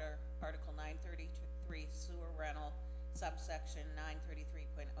and Water, Article 933, Sewer Rental, subsection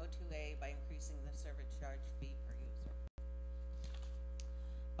 933.02A, by increasing the service charge fee per user.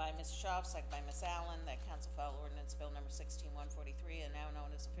 By Ms. Schaaf, second by Ms. Allen, that Council File Ordinance Bill number 16-143, and now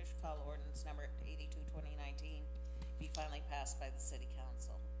known as official file ordinance number 82, 2019, be finally passed by the City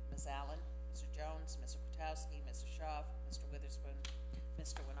Council. Ms. Allen, Mr. Jones, Mr. Kwiatkowski, Mr. Schaaf, Mr. Witherspoon,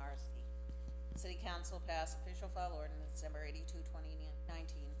 Mr. Winarski. City Council passed official file ordinance number 82, 2019,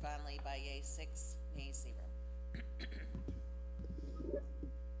 finally by yeas 6, nays 0.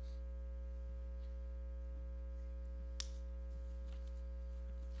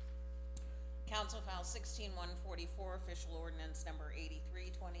 Council File 16-144, official ordinance number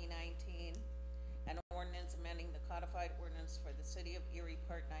 83, 2019, an ordinance amending the codified ordinance for the City of Erie,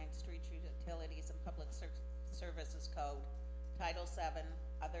 Part 9, Street Utilities and Public Services Code, Title 7,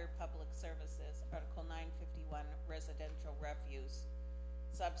 Other Public Services, Article 951, Residential Refuse,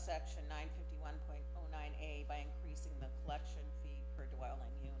 subsection 951.09A, by increasing the collection fee per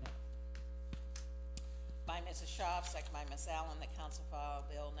dwelling unit. By Mrs. Schaaf, second by Ms. Allen, the Council File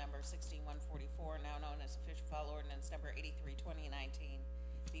Bill number 16-144, now known as official file ordinance number 83, 2019,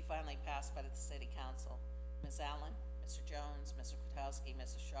 be finally passed by the City Council. Ms. Allen, Mr. Jones, Mr. Kwiatkowski,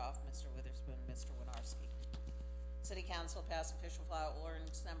 Mrs. Schaaf, Mr. Witherspoon, Mr. Winarski. City Council passed official file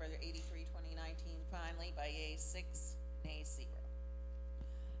ordinance number 83, 2019, finally by yeas 6, nays 0.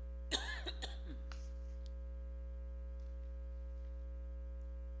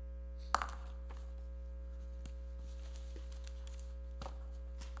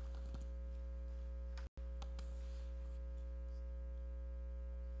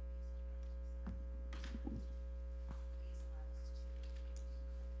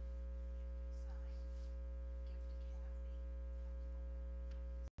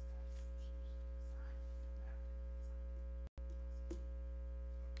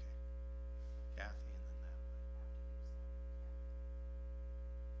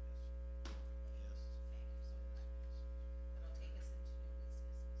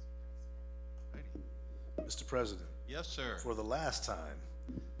 Mr. President. Yes, sir. For the last time,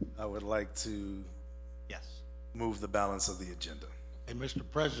 I would like to Yes. move the balance of the agenda. And Mr.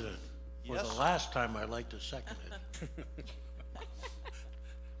 President, for Yes. the last time, I'd like to second it.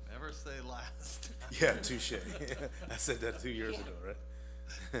 Never say last. Yeah, touche. I said that 2 years ago,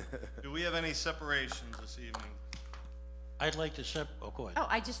 right? Do we have any separations this evening? I'd like to go ahead. Oh,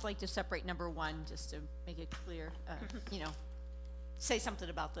 I'd just like to separate number 1, just to make it clear, you know, say something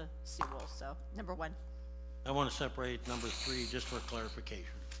about the seawall, so, number 1. I want to separate number 3 just for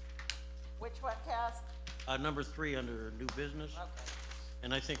clarification. Which one, Cass? Number 3 under new business, Okay.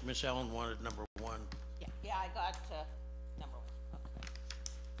 and I think Miss Allen wanted number 1. Yeah, I got number 1. Okay.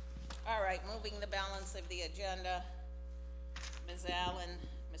 All right, moving the balance of the agenda. Ms. Allen,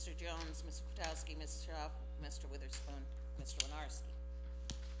 Mr. Jones, Mr. Kwiatkowski, Ms. Schaaf, Mr. Witherspoon, Mr. Winarski.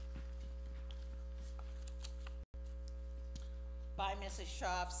 By Mrs.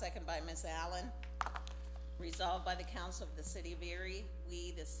 Schaaf, second by Ms. Allen. Resolved by the Council of the City of Erie,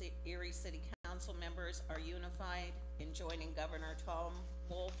 we, the Erie City Council members, are unified in joining Governor Tom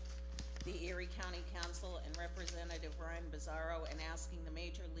Wolf, the Erie County Council, and Representative Ryan Bizzarro in asking the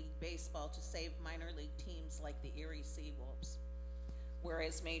Major League Baseball to save minor league teams like the Erie Seawolves.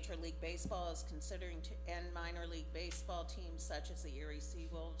 Whereas Major League Baseball is considering to end minor league baseball teams such as the Erie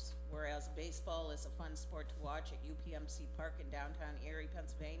Seawolves, whereas baseball is a fun sport to watch at UPMC Park in downtown Erie,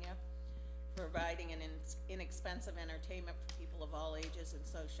 Pennsylvania, providing an inexpensive entertainment for people of all ages and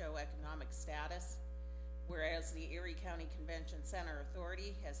socioeconomic status. Whereas the Erie County Convention Center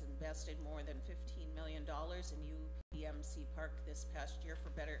Authority has invested more than $15 million in UPMC Park this past year for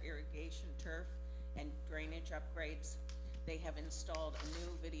better irrigation, turf, and drainage upgrades. They have installed a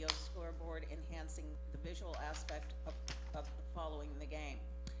new video scoreboard enhancing the visual aspect of following the game.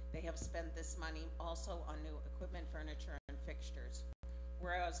 They have spent this money also on new equipment, furniture, and fixtures.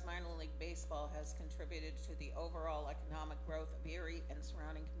 Whereas minor league baseball has contributed to the overall economic growth of Erie and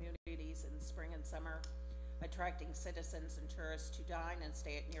surrounding communities in spring and summer, attracting citizens and tourists to dine and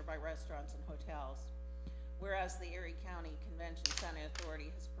stay at nearby restaurants and hotels. Whereas the Erie County Convention Center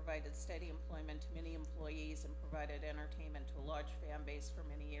Authority has provided steady employment to many employees and provided entertainment to a large fan base for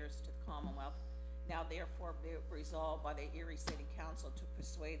many years to the Commonwealth Now therefore be it resolved by the Erie City Council to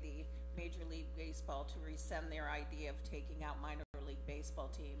persuade the Major League Baseball to rescind their idea of taking out minor league baseball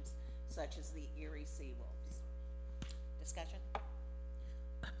teams such as the Erie Seawolves. Discussion?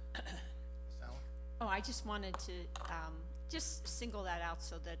 Oh, I just wanted to just single that out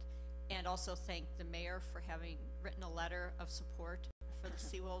so that, and also thank the mayor for having written a letter of support for the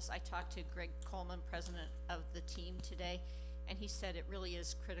Seawolves. I talked to Greg Coleman, president of the team today, and he said it really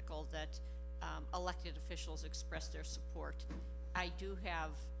is critical that elected officials express their support. I do have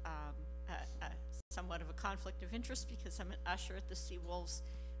somewhat of a conflict of interest because I'm an usher at the Seawolves,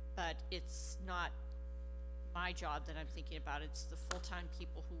 but it's not my job that I'm thinking about. It's the full-time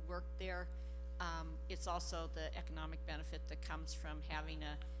people who work there. It's also the economic benefit that comes from having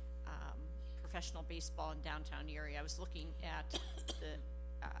a professional baseball in downtown Erie. I was looking at the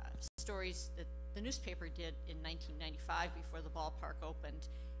stories that the newspaper did in 1995 before the ballpark opened,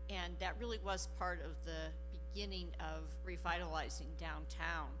 and that really was part of the beginning of revitalizing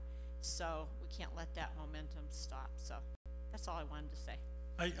downtown. So we can't let that momentum stop. So that's all I wanted to say.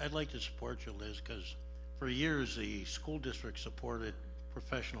 I'd like to support you, Liz, because for years the school district supported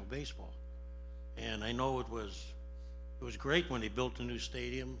professional baseball. And I know it was great when they built a new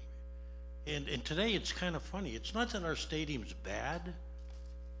stadium. And today it's kind of funny. It's not that our stadium's bad.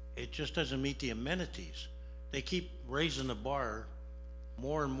 It just doesn't meet the amenities. They keep raising the bar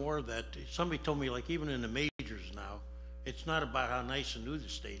more and more. That somebody told me, like, even in the majors now, it's not about how nice and new the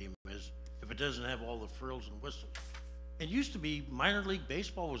stadium is if it doesn't have all the frills and whistles. It used to be minor league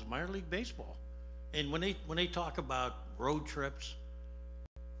baseball was minor league baseball. And when they talk about road trips,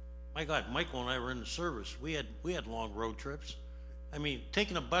 my God, Michael and I were in the service. We had long road trips. I mean,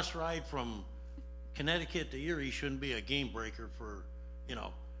 taking a bus ride from Connecticut to Erie shouldn't be a game breaker for, you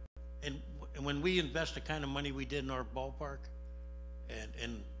know. And when we invest the kind of money we did in our ballpark,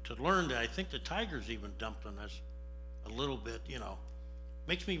 and to learn that, I think the Tigers even dumped on us a little bit, you know,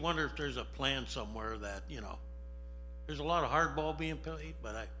 makes me wonder if there's a plan somewhere that, you know, there's a lot of hardball being played,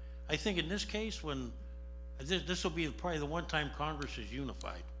 but I think in this case, when this will be probably the one time Congress is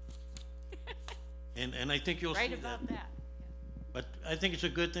unified. And I think you'll right see about that. But I think it's a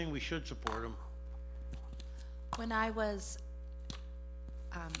good thing. We should support them. When I was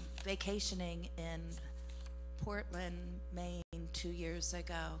vacationing in Portland, Maine 2 years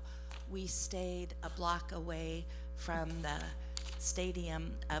ago, we stayed a block away from the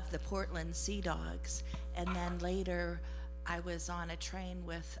stadium of the Portland Sea Dogs, and then later I was on a train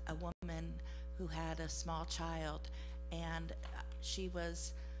with a woman who had a small child, and she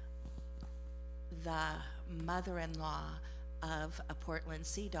was the mother-in-law of a Portland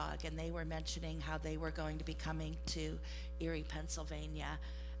Sea Dog, and they were mentioning how they were going to be coming to Erie, Pennsylvania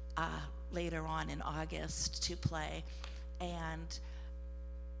later on in August to play. And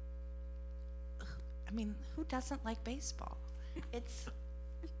I mean, who doesn't like baseball?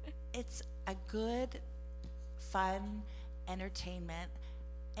 It's a good, fun entertainment,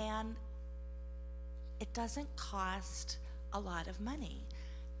 and it doesn't cost a lot of money.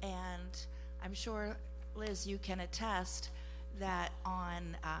 And I'm sure, Liz, you can attest that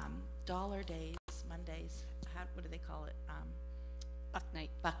on dollar days, Mondays, what do they call it? Buck night.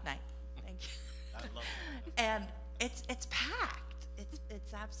 Buck night. Thank you. I love that. And it's packed.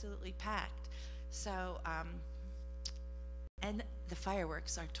 It's absolutely packed. So and the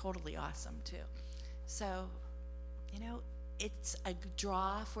fireworks are totally awesome too. So, you know, it's a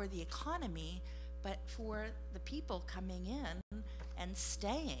draw for the economy, but for the people coming in and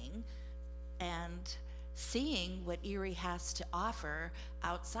staying and seeing what Erie has to offer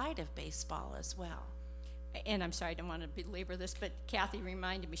outside of baseball as well. And I'm sorry, I don't want to belabor this, but Kathy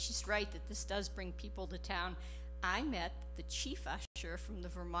reminded me, she's right that this does bring people to town. I met the chief usher from the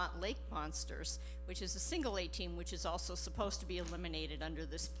Vermont Lake Monsters, which is a single A team, which is also supposed to be eliminated under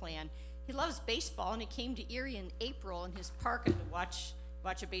this plan. He loves baseball, and he came to Erie in April in his parka to watch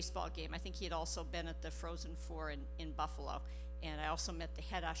a baseball game. I think he had also been at the Frozen Four in Buffalo. And I also met the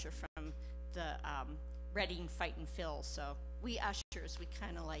head usher from the Reading Fightin' Phil. So we ushers, we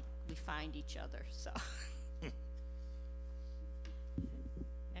kind of like, we find each other, so.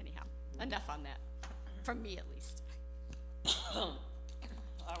 Anyhow, enough on that, from me at least. All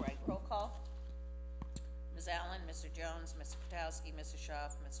right, roll call. Ms. Allen, Mr. Jones, Mr. Kwiatkowski, Mrs.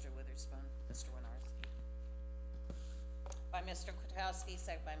 Schaaf, Mr. Witherspoon, Mr. Winarski. By Mr. Kwiatkowski,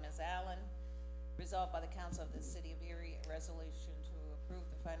 second by Ms. Allen. Resolved by the Council of the City of Erie, a resolution to approve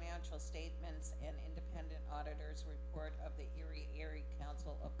the financial statements and independent auditor's report of the Erie Area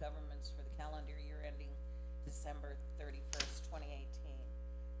Council of Governments for the calendar year ending December 31st, 2018.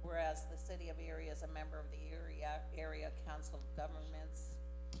 Whereas the City of Erie is a member of the Erie Area Council of Governments,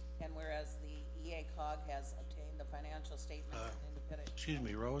 and whereas the EA Cog has obtained the financial statements and independent. Excuse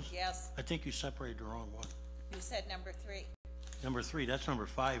me, Rose? Yes, I think you separated the wrong one. you said number 3. Number 3, that's number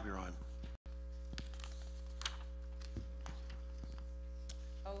 5 you're on.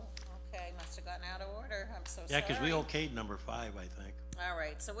 Oh, okay, must have gotten out of order, I'm so Yeah, sorry. because we okayed number 5, I think. All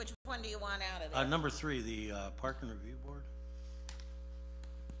right, so which one do you want out of there? Number 3, the Park and Review Board.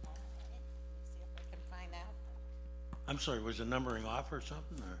 All right, let me see if I can find out. I'm sorry, was the numbering off or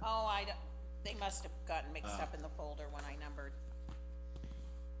something, or? Oh, they must have gotten mixed up in the folder when I numbered.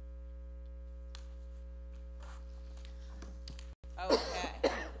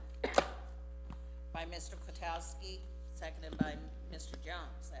 Okay. By Mr. Kotowski, seconded by Mr.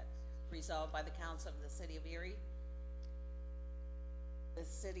 Jones, that resolved by the Council of the City of Erie. The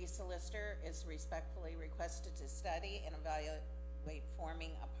city solicitor is respectfully requested to study and evaluate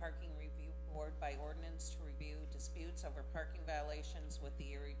forming a parking review board by ordinance to review disputes over parking violations with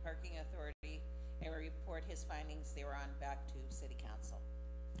the Erie Parking Authority and report his findings thereon back to City Council.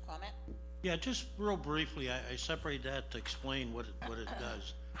 Comment? Yeah, just real briefly, I separated that to explain what it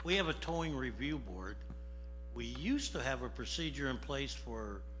does. We have a towing review board. We used to have a procedure in place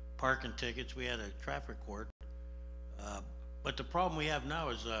for parking tickets. We had a traffic court. But the problem we have now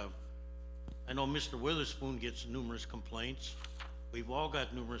is, I know Mr. Witherspoon gets numerous complaints. We've all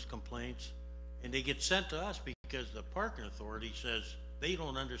got numerous complaints, and they get sent to us because the parking authority says they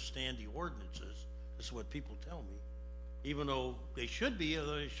don't understand the ordinances. This is what people tell me, even though they should be,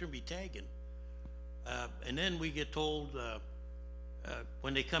 although they shouldn't be tagging. And then we get told,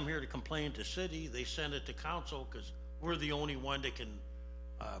 when they come here to complain to city, they send it to council because we're the only one that can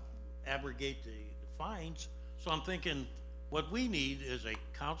abrogate the fines. So I'm thinking what we need is a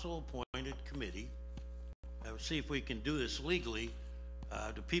council-appointed committee. See if we can do this legally.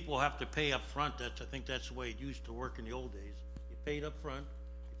 The people have to pay up front. I think that's the way it used to work in the old days. You paid up front.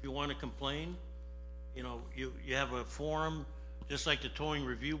 If you want to complain, you know, you have a forum, just like the towing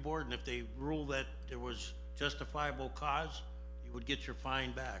review board, and if they rule that there was justifiable cause, you would get your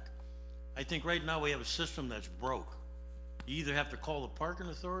fine back. I think right now we have a system that's broke. You either have to call the parking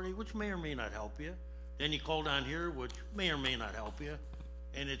authority, which may or may not help you, then you call down here, which may or may not help you,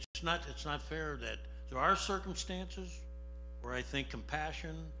 and it's not fair that there are circumstances where I think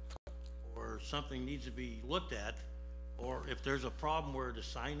compassion or something needs to be looked at, or if there's a problem where the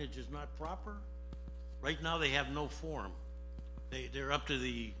signage is not proper. Right now they have no forum. They're up to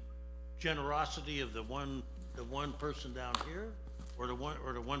the generosity of the one person down here, or the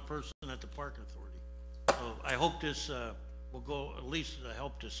one person at the parking authority. So I hope this will go at least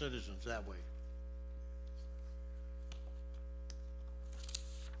help the citizens that way.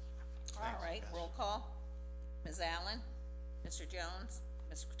 All right, roll call. Ms. Allen, Mr. Jones,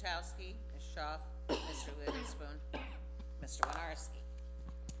 Mr. Kotowski, Ms. Schaaf, Mr. Witherspoon, Mr. Winarski.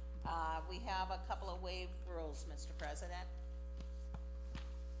 We have a couple of waived rules, Mr. President.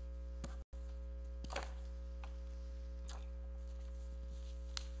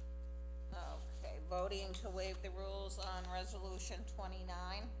 Okay, voting to waive the rules on Resolution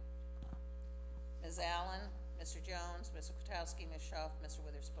 29. Ms. Allen, Mr. Jones, Mr. Kotowski, Ms. Schaaf, Mr.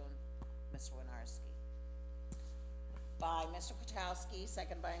 Witherspoon, Mr. Winarski. By Mr. Kotowski,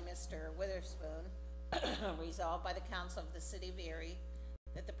 second by Mr. Witherspoon, resolved by the Council of the City of Erie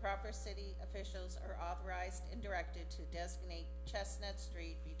that the proper city officials are authorized and directed to designate Chestnut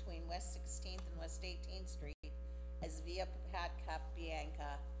Street between West 16th and West 18th Street as Via Pat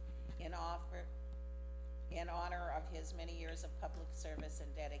Capianca in honor of his many years of public service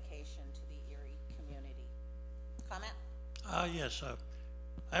and dedication to the Erie community. Comment? Yes,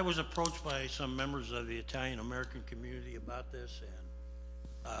 I was approached by some members of the Italian American community about this,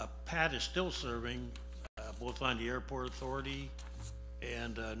 and Pat is still serving both on the Airport Authority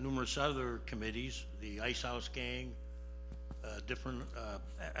and numerous other committees, the Ice House Gang, different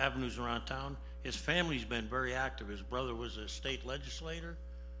avenues around town. His family's been very active. His brother was a state legislator.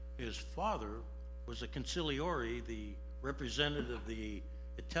 His father was a consigliere, the representative of the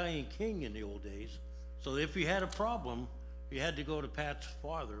Italian king in the old days. So if you had a problem, you had to go to Pat's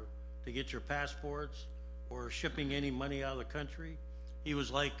father to get your passports or shipping any money out of the country. He was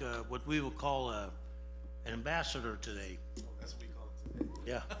like what we would call an ambassador today. Oh, that's what we call it today.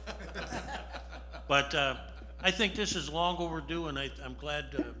 Yeah. But I think this is long overdue, and I'm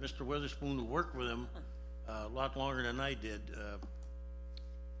glad Mr. Witherspoon, who worked with him a lot longer than I did,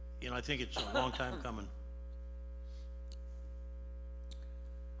 you know, I think it's a long time coming.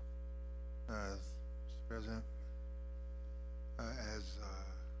 Mr. President, as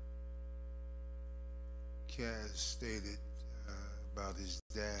Kaz stated about his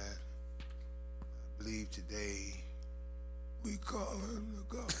dad, I believe today we call him the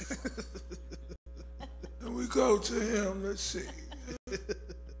governor. we go to him, let's see.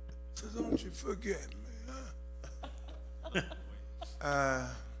 So don't you forget me, huh?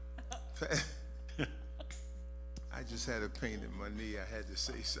 I just had a pain in my knee. I had to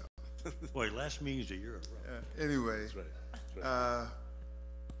say something. Boy, last meeting's a year ago. Anyway, That's right. That's right.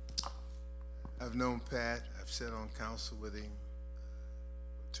 I've known Pat. I've sat on council with him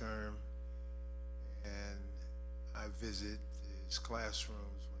a term, and I visit his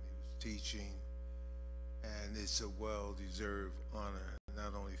classrooms when he was teaching, and it's a well-deserved honor,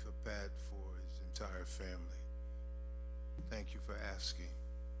 not only for Pat, for his entire family. Thank you for asking.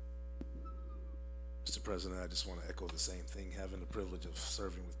 Mr. President, I just want to echo the same thing, having the privilege of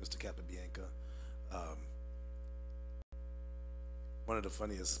serving with Mr. Capabianca. One of the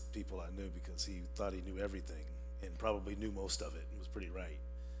funniest people I knew, because he thought he knew everything and probably knew most of it and was pretty right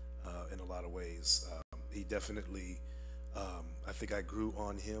in a lot of ways. He definitely, I think I grew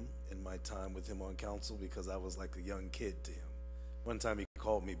on him in my time with him on council because I was like a young kid to him. One time he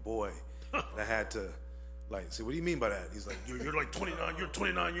called me boy, and I had to say, what do you mean by that? He's like, you're like 29, you're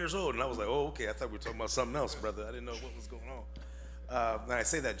 29 years old. And I was like, oh, okay, I thought we were talking about something else, brother. I didn't know what was going on. And I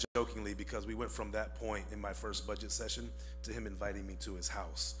say that jokingly because we went from that point in my first budget session to him inviting me to his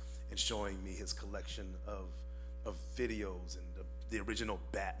house and showing me his collection of videos and the original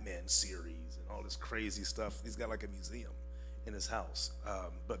Batman series and all this crazy stuff. He's got like a museum in his house.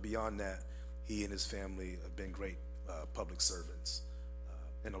 But beyond that, he and his family have been great public servants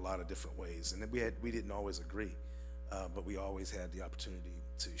in a lot of different ways. And we didn't always agree, but we always had the opportunity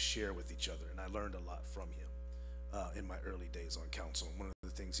to share with each other. And I learned a lot from him in my early days on council. And one of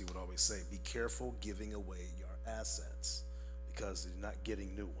the things he would always say, be careful giving away your assets because you're not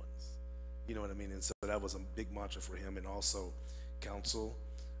getting new ones. You know what I mean? And so that was a big mantra for him. And also council,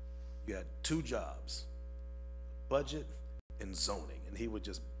 you had two jobs, budget and zoning. And he would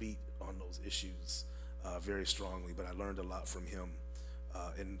just beat on those issues very strongly. But I learned a lot from him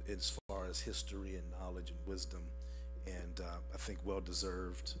in as far as history and knowledge and wisdom. And I think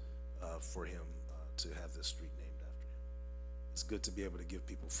well-deserved for him to have this street named after him. It's good to be able to give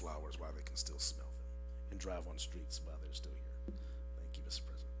people flowers while they can still smell them and drive on streets while they're still here. Thank you, Mr.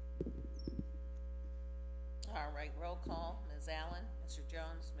 President. All right, roll call. Ms. Allen, Mr.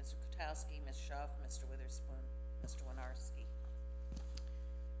 Jones, Mr. Kotowski, Ms. Schaaf, Mr. Witherspoon, Mr. Winarski.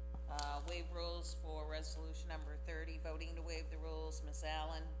 Waive rules for resolution number 30. Voting to waive the rules, Ms.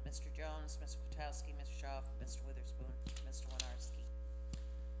 Allen, Mr. Jones, Mr. Kotowski, Ms. Schaaf, Mr. Witherspoon, Mr. Winarski.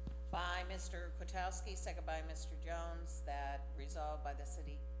 By Mr. Kotowski, second by Mr. Jones, that resolved by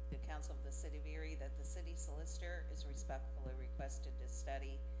the council of the city of Erie that the city solicitor is respectfully requested to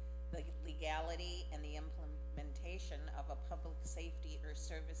study the legality and the implementation of a public safety or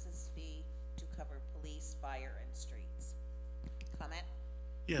services fee to cover police, fire, and streets. Comment?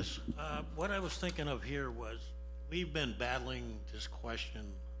 Yes, what I was thinking of here was we've been battling this question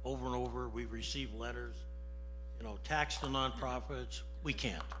over and over. We've received letters, tax the nonprofits. We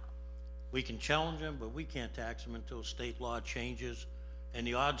can't. We can challenge them, but we can't tax them until state law changes. And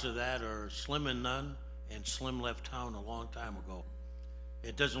the odds of that are slim and none, and Slim left town a long time ago.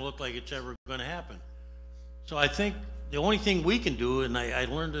 It doesn't look like it's ever going to happen. So I think the only thing we can do, and I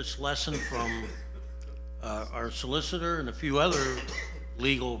learned this lesson from our solicitor and a few other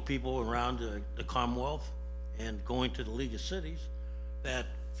legal people around the Commonwealth and going to the League of Cities, that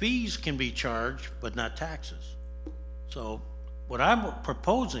fees can be charged but not taxes. So what I'm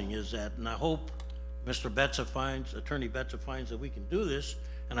proposing is that, and I hope Mr. Betza Attorney Betza finds that we can do this,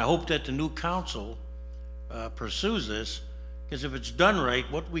 and I hope that the new council pursues this, because if it's done right,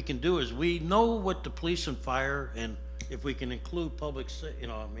 what we can do is we know what the police and fire, and if we can include public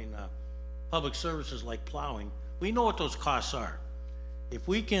services like plowing, we know what those costs are. If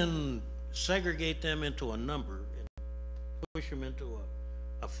we can segregate them into a number and push them into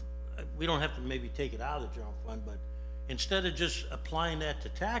we don't have to maybe take it out of the general fund, but instead of just applying that to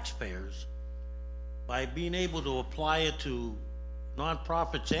taxpayers, by being able to apply it to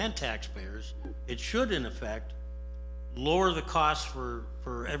nonprofits and taxpayers, it should in effect lower the cost for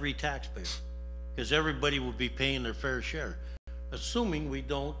every taxpayer, because everybody will be paying their fair share, assuming we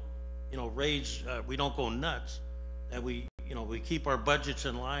don't we don't go nuts, that we keep our budgets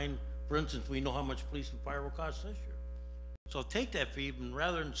in line. For instance, we know how much police and fire will cost this year. So take that fee, and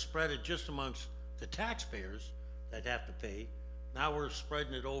rather than spread it just amongst the taxpayers that have to pay, now we're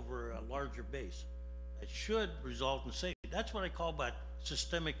spreading it over a larger base. That should result in safety. That's what I call by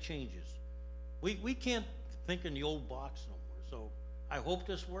systemic changes. We can't think in the old box no more. So I hope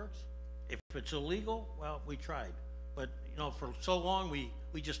this works. If it's illegal, well, we tried. But, for so long,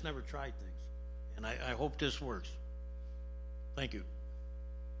 we just never tried things. And I hope this works. Thank you.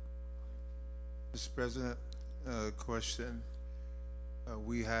 Mr. President, question.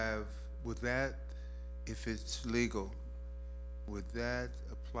 We have, would that, if it's legal, would that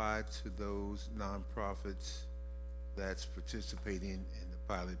apply to those nonprofits that's participating in the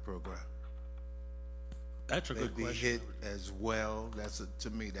pilot program? That's a good They'd be question. hit as well. To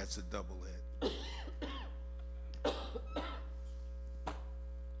me, that's a double hit.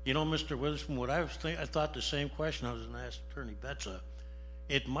 You know, Mr. Witherspoon, what I thought the same question. I was going to ask Attorney Betza.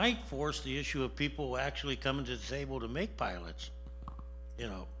 It might force the issue of people actually coming to the table to make pilots, you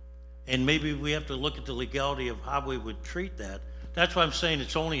know, and maybe we have to look at the legality of how we would treat that. That's why I'm saying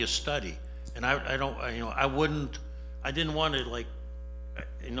it's only a study, and I didn't want to, like,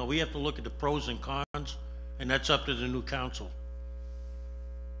 you know, we have to look at the pros and cons, and that's up to the new council.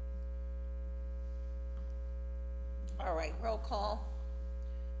 All right, roll call.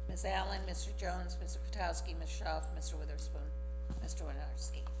 Ms. Allen, Mr. Jones, Mr. Potowski, Ms. Schaaf, Mr. Witherspoon, Mr.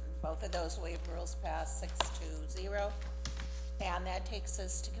 Winarski. Both of those waived rules pass 6-0. And that takes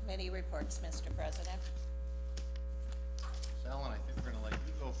us to committee reports, Mr. President. Ms. Allen, I think we're gonna let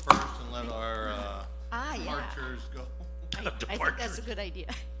you go first and let our Yeah. departures go. I think that's a good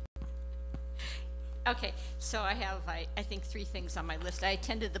idea. Okay, so I have, I think, 3 things on my list. I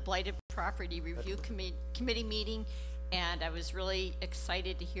attended the Blighted Property Review Committee meeting, and I was really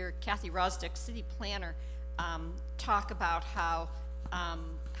excited to hear Kathy Rosdick, city planner, talk about how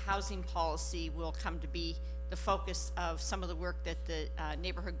housing policy will come to be the focus of some of the work that the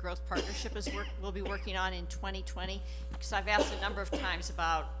Neighborhood Growth Partnership will be working on in 2020. Because I've asked a number of times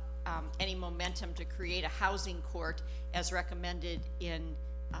about any momentum to create a housing court as recommended in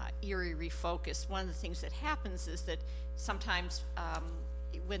Erie Refocus. One of the things that happens is that sometimes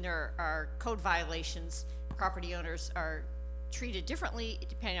when there are code violations, property owners are treated differently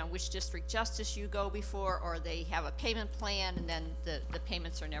depending on which district justice you go before, or they have a payment plan and then the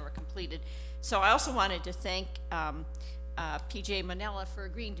payments are never completed. So I also wanted to thank PJ Manella for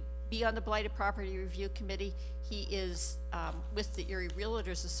agreeing to be on the Blighted Property Review Committee. He is with the Erie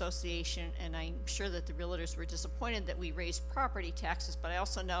Realtors Association, and I'm sure that the realtors were disappointed that we raised property taxes, but I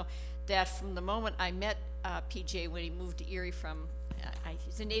also know that from the moment I met PJ when he moved to Erie from,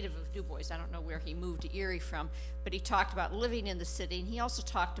 he's a native of Du Bois, I don't know where he moved to Erie from, but he talked about living in the city, and he also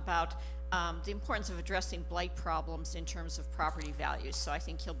talked about the importance of addressing blight problems in terms of property values. So I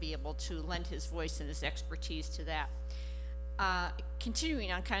think he'll be able to lend his voice and his expertise to that.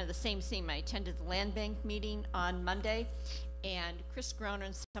 Continuing on kind of the same theme, I attended the Land Bank meeting on Monday, and Chris Groner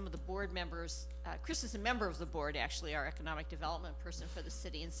and some of the board members, Chris is a member of the board, actually, our economic development person for the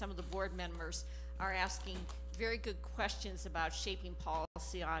city, and some of the board members are asking very good questions about shaping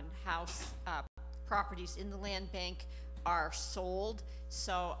policy on how properties in the land bank are sold.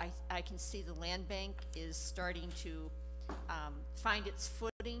 So I can see the land bank is starting to find its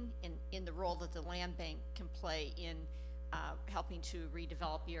footing in the role that the land bank can play in helping to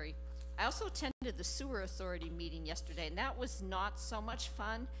redevelop Erie. I also attended the Sewer Authority meeting yesterday, and that was not so much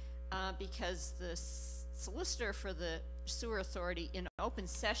fun because the solicitor for the Sewer Authority in open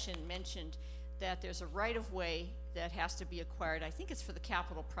session mentioned that there's a right-of-way that has to be acquired. I think it's for the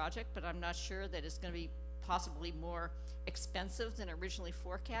capital project, but I'm not sure that it's going to be possibly more expensive than originally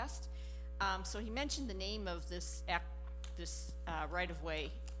forecast. So he mentioned the name of this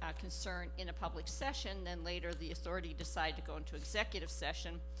right-of-way concern in a public session, then later the authority decided to go into executive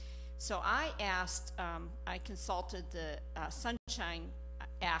session. So I asked, I consulted the Sunshine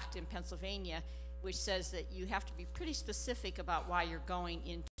Act in Pennsylvania, which says that you have to be pretty specific about why you're going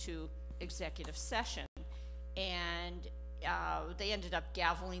into executive session. And they ended up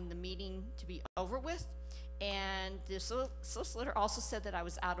gaveling the meeting to be over with. And the solicitor also said that I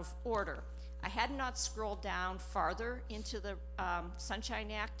was out of order. I had not scrolled down farther into the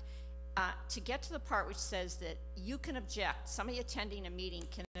Sunshine Act to get to the part which says that you can object, somebody attending a meeting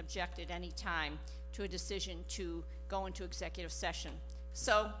can object at any time to a decision to go into executive session.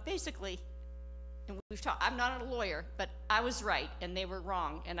 So basically, and we've talked, I'm not a lawyer, but I was right and they were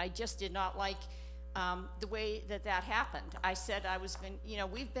wrong, and I just did not like the way that happened. I said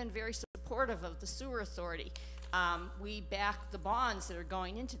we've been very supportive of the Sewer Authority. We back the bonds that are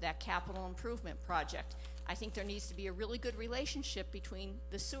going into that capital improvement project. I think there needs to be a really good relationship between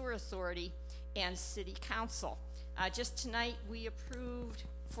the Sewer Authority and City Council. Just tonight, we approved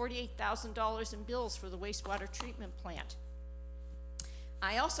 $48,000 in bills for the wastewater treatment plant.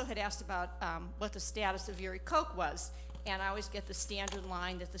 I also had asked about what the status of Erie Coke was, and I always get the standard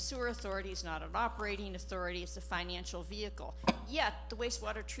line that the Sewer Authority is not an operating authority, it's a financial vehicle. Yet, the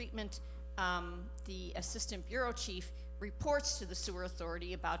wastewater treatment, the Assistant Bureau Chief reports to the Sewer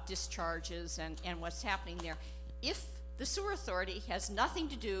Authority about discharges and what's happening there. If The sewer authority has nothing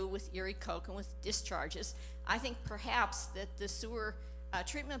to do with Erie Coke and with discharges. I think perhaps that the sewer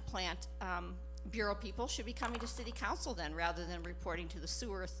treatment plant bureau people should be coming to city council then, rather than reporting to the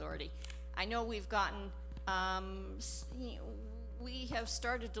sewer authority. I know we've gotten, we have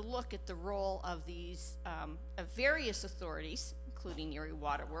started to look at the role of these of various authorities, including Erie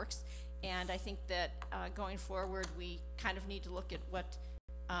Water Works, and I think that going forward we kind of need to look at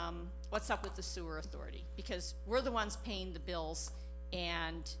what's up with the sewer authority, because we're the ones paying the bills,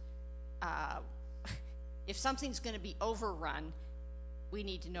 and if something's going to be overrun, we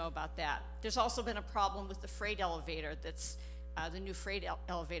need to know about that. There's also been a problem with the freight elevator that's the new freight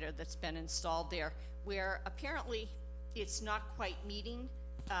elevator that's been installed there, where apparently it's not quite meeting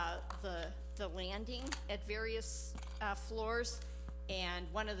the landing at various floors. And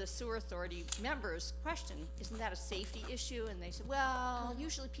one of the sewer authority members questioned, isn't that a safety issue? And they said, well,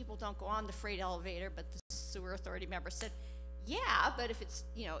 usually people don't go on the freight elevator, but the sewer authority member said, yeah, but if it's,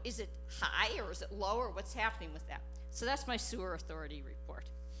 you know, is it high or is it low, or what's happening with that? So that's my sewer authority report.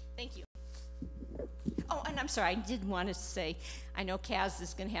 Thank you. Oh, and I'm sorry, I did want to say, I know Kaz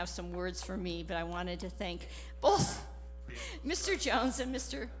is going to have some words for me, but I wanted to thank both Mr. Jones and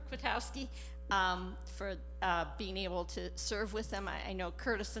Mr. Kwiatkowski for being able to serve with them. I know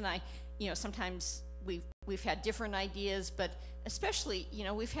Curtis and I, you know, sometimes we've had different ideas, but especially, you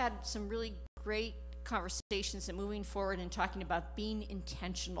know, we've had some really great conversations and moving forward and talking about being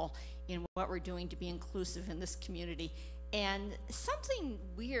intentional in what we're doing to be inclusive in this community. And something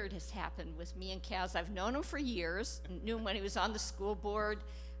weird has happened with me and Kaz. I've known him for years, knew him when he was on the school board.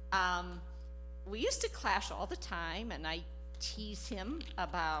 We used to clash all the time, and I tease him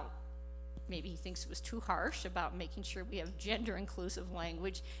about, maybe he thinks it was too harsh, about making sure we have gender inclusive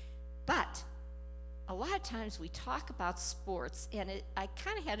language. But a lot of times we talk about sports, and I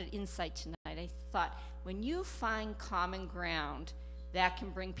kind of had an insight tonight. I thought, when you find common ground, that can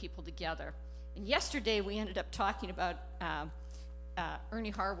bring people together. And yesterday we ended up talking about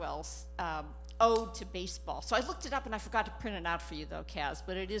Ernie Harwell's ode to baseball. So I looked it up, and I forgot to print it out for you though, Kaz,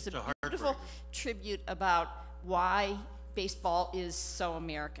 but it is a beautiful tribute about why baseball is so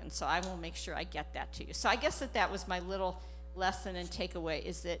American. So I will make sure I get that to you. So I guess that was my little lesson and takeaway,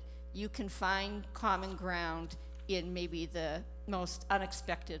 is that you can find common ground in maybe the most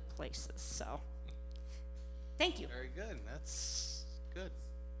unexpected places. So thank you. Very good. That's good.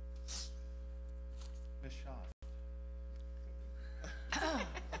 Ms. Shaw.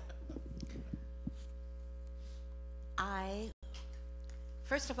 I,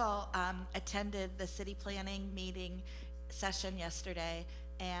 first of all, attended the city planning meeting session yesterday,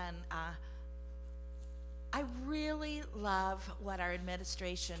 and I really love what our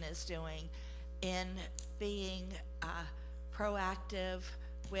administration is doing in being proactive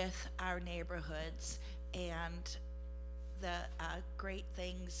with our neighborhoods, and the great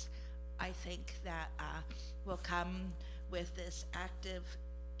things I think that will come with this active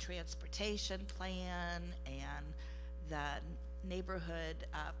transportation plan, and the neighborhood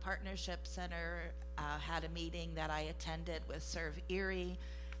partnership center had a meeting that I attended with Serve Erie,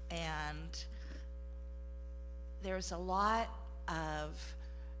 and there's a lot of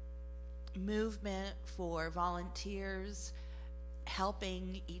movement for volunteers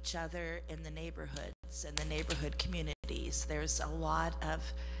helping each other in the neighborhoods and the neighborhood communities. There's a lot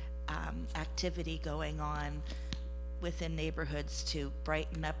of activity going on within neighborhoods to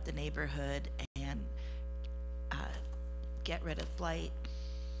brighten up the neighborhood and get rid of blight.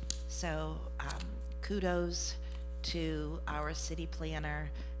 So kudos to our city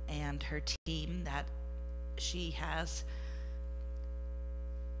planner and her team that she has.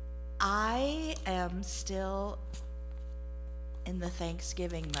 I am still in the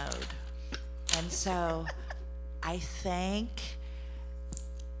Thanksgiving mode, and so I thank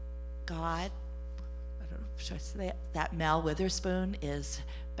God, I don't know, should I say that Mel Witherspoon is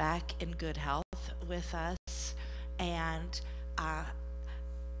back in good health with us, and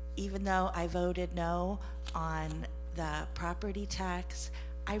even though I voted no on the property tax,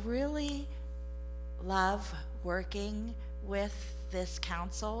 I really love working with this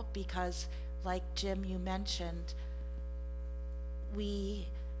council, because like Jim, you mentioned, we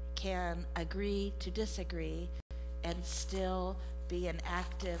can agree to disagree and still be an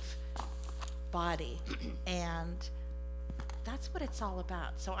active body, and that's what it's all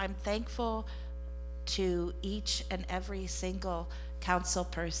about. So I'm thankful to each and every single council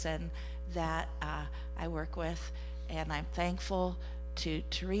person that I work with, and I'm thankful to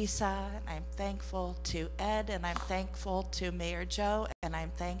Teresa, and I'm thankful to Ed, and I'm thankful to Mayor Joe, and I'm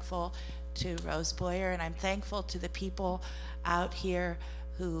thankful to Rose Boyer, and I'm thankful to the people out here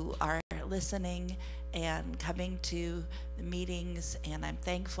who are listening and coming to the meetings, and I'm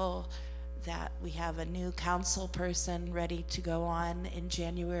thankful that we have a new council person ready to go on in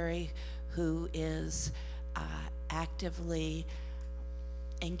January who is actively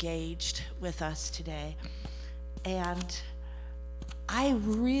engaged with us today. And I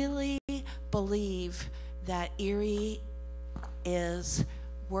really believe that Erie is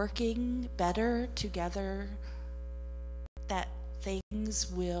working better together, that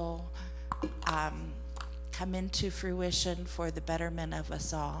things will come into fruition for the betterment of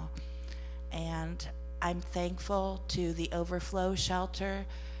us all. And I'm thankful to the overflow shelter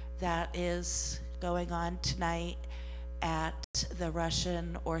that is going on tonight at the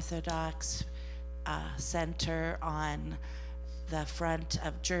Russian Orthodox Center on the front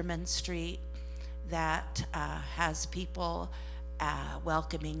of German Street that has people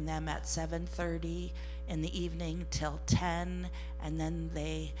welcoming them at 7:30 in the evening till 10, and then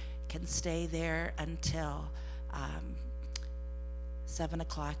they can stay there until 7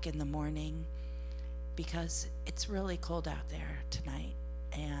 o'clock in the morning, because it's really cold out there tonight.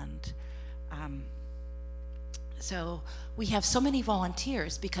 And so we have so many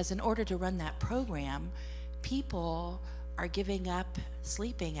volunteers, because in order to run that program, people are giving up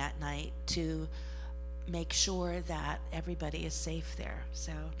sleeping at night to make sure that everybody is safe there.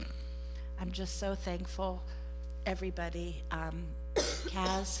 So I'm just so thankful, everybody.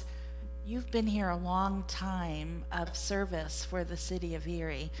 Kaz, you've been here a long time of service for the city of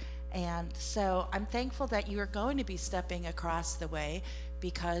Erie, and so I'm thankful that you are going to be stepping across the way,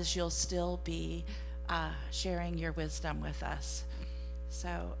 because you'll still be sharing your wisdom with us.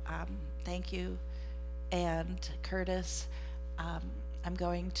 So thank you. And Curtis, I'm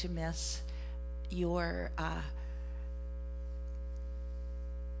going to miss your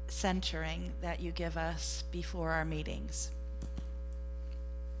centering that you give us before our meetings.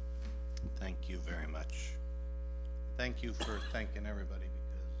 Thank you very much. Thank you for thanking everybody,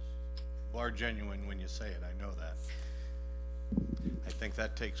 because you are genuine when you say it. I know that. I think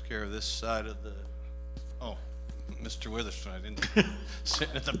that takes care of this side of the, oh, Mr. Witherspoon, I didn't,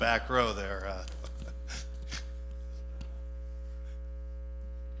 sitting at the back row there.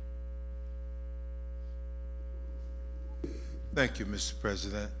 Thank you, Mr.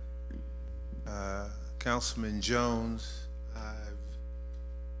 President. Councilman Jones, I've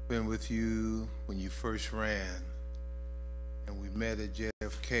been with you when you first ran, and we met at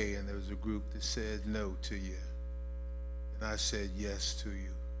JFK, and there was a group that said no to you. And I said yes to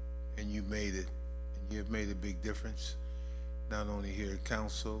you, and you made it. And you have made a big difference, not only here at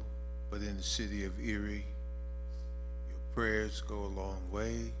council, but in the city of Erie. Your prayers go a long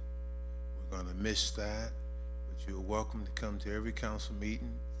way. We're gonna miss that. You're welcome to come to every council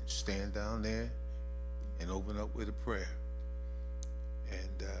meeting and stand down there and open up with a prayer.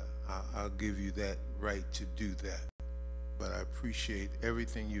 And I'll give you that right to do that. But I appreciate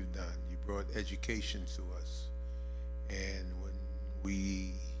everything you've done. You brought education to us. And when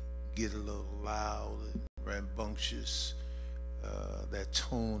we get a little loud and rambunctious, that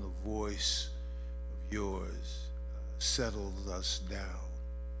tone of voice of yours settles us down.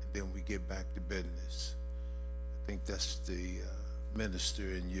 And then we get back to business. I think that's the minister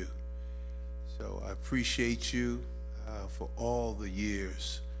in you. So I appreciate you for all the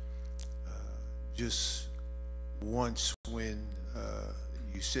years. Just once when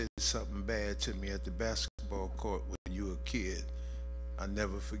you said something bad to me at the basketball court when you were a kid, I'll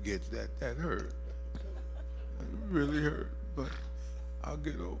never forget that. That hurt. It really hurt, but I'll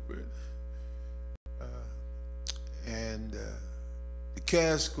get over it. And the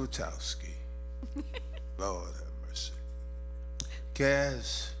Kaz Gutowski, Lord have mercy.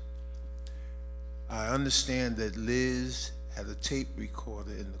 Kaz, I understand that Liz had a tape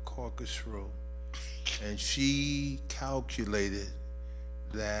recorder in the caucus room, and she calculated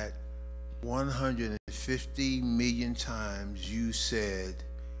that 150 million times you said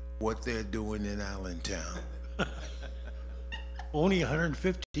what they're doing in Allentown. Only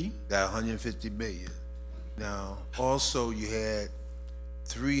 150? That 150 million. Now, also you had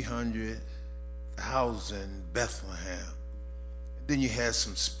 300,000 Bethlehem. Then you had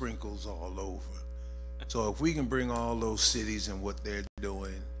some sprinkles all over. So if we can bring all those cities and what they're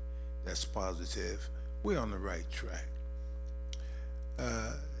doing, that's positive. We're on the right track.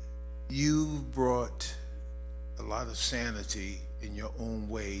 You brought a lot of sanity in your own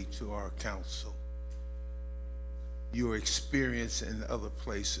way to our council. Your experience in other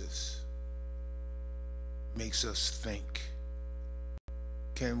places makes us think.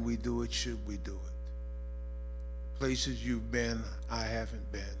 Can we do it? Should we do it? Places you've been, I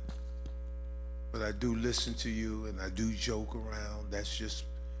haven't been. But I do listen to you and I do joke around. That's just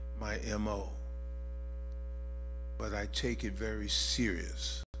my MO. but I take it very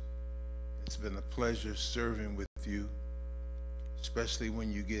serious. It's been a pleasure serving with you, especially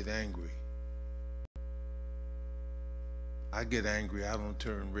when you get angry. I get angry, I don't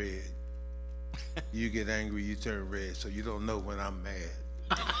turn red. You get angry, you turn red, so you don't know when I'm mad.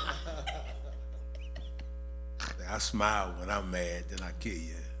 I smile when I'm mad, then I kill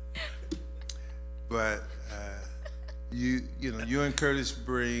you. But you know, you and Curtis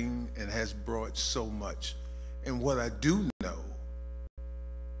bring and has brought so much. And what I do know,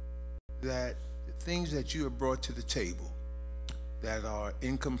 that the things that you have brought to the table that are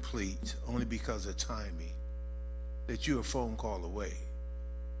incomplete only because of timing, that you're a phone call away.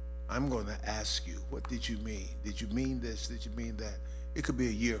 I'm going to ask you, what did you mean? Did you mean this? Did you mean that? It could be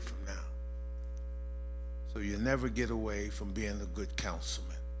a year from now. So you never get away from being a good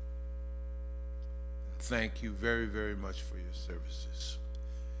councilman. Thank you very, very much for your services.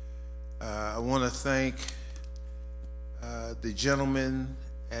 I want to thank the gentleman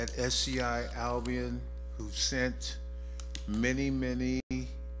at SCI Albion who sent many, many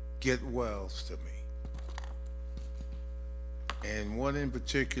get wells to me. And one in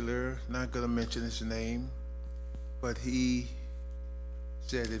particular, not going to mention his name, but he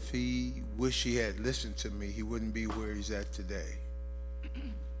said if he wished he had listened to me, he wouldn't be where he's at today.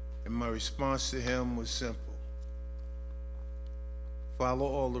 And my response to him was simple. Follow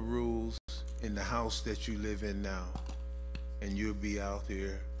all the rules in the house that you live in now, and you'll be out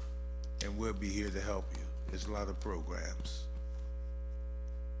here, and we'll be here to help you. There's a lot of programs.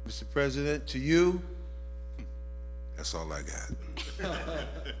 Mr. President, to you, that's all I got.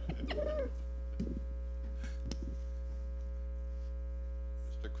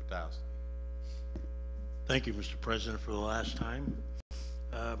 Mr. Kwiatkowski. Thank you, Mr. President, for the last time.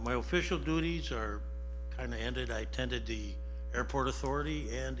 My official duties are kind of ended. I attended the Airport Authority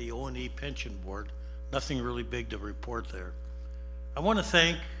and the O&E Pension Board. Nothing really big to report there. I want to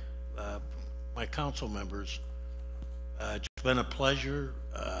thank my council members. It's been a pleasure.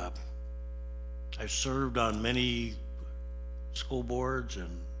 I've served on many school boards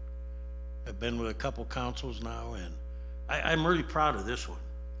and I've been with a couple councils now, and I'm really proud of this one.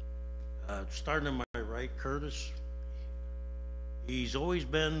 Starting on my right, Curtis, he's always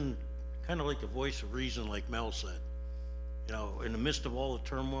been kind of like the voice of reason, like Mel said. You know, in the midst of all the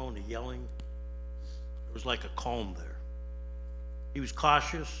turmoil and the yelling, there was like a calm there. He was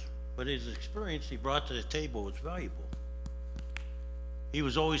cautious, but his experience he brought to the table was valuable. He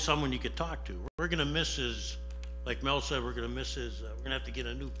was always someone you could talk to. We're going to miss his, like Mel said, we're going to miss his, we're going to have to get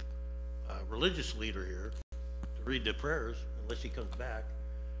a new religious leader here to read the prayers, unless he comes back.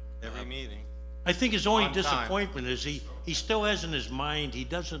 Every meeting. I think his only disappointment is he still has in his mind, he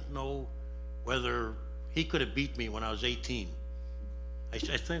doesn't know whether he could have beat me when I was 18. I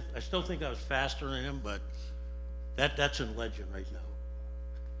still think I was faster than him, but that's in legend right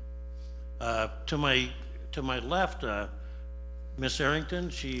now. To my left, Miss Arrington,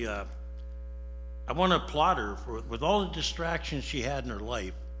 she, I want to applaud her for, with all the distractions she had in her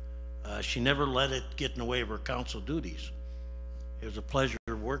life, she never let it get in the way of her council duties. It was a pleasure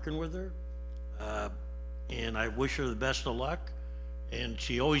working with her, and I wish her the best of luck. And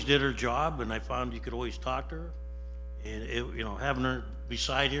she always did her job, and I found you could always talk to her. And it, you know, having her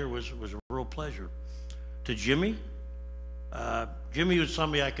beside here was a real pleasure. To Jimmy, Jimmy was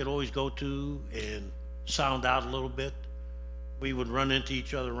somebody I could always go to and sound out a little bit. We would run into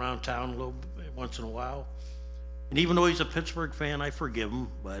each other around town a little bit, once in a while. And even though he's a Pittsburgh fan, I forgive him,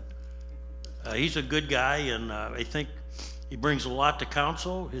 but he's a good guy, and I think he brings a lot to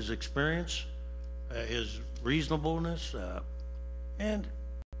council, his experience, his reasonableness, and,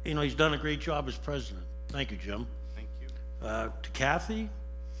 you know, he's done a great job as president. Thank you, Jim. Thank you. To Kathy,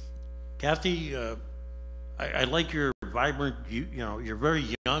 I like your vibrant, you know, you're very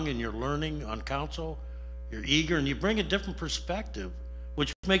young and you're learning on council. You're eager and you bring a different perspective,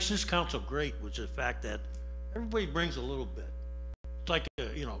 which makes this council great, which is the fact that everybody brings a little bit. It's like,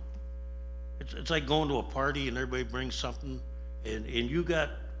 you know, it's like going to a party and everybody brings something, and you got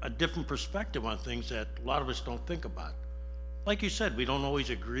a different perspective on things that a lot of us don't think about. Like you said, we don't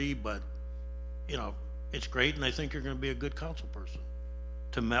always agree, but, you know, it's great, and I think you're going to be a good council person.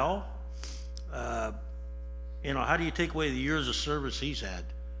 To Mel, you know, how do you take away the years of service he's had?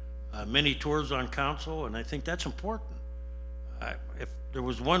 Many tours on council, and I think that's important. If there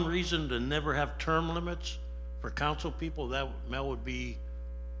was one reason to never have term limits for council people, that Mel would be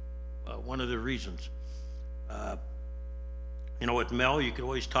one of the reasons. You know, with Mel, you could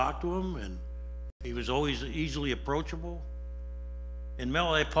always talk to him, and he was always easily approachable. And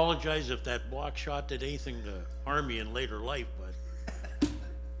Mel, I apologize if that block shot did anything to harm you in later life, but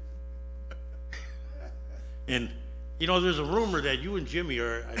and You know, there's a rumor that you and Jimmy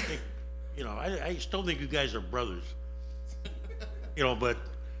are, I think, you know, I still think you guys are brothers. You know, but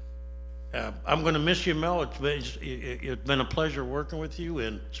I'm going to miss you, Mel. It's been a pleasure working with you,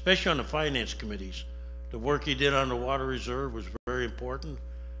 and especially on the finance committees. The work you did on the water reserve was very important,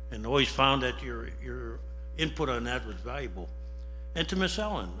 and always found that your input on that was valuable. And to Miss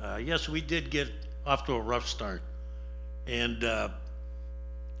Ellen, yes, we did get off to a rough start, and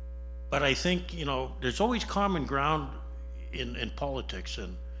but I think, you know, there's always common ground in politics,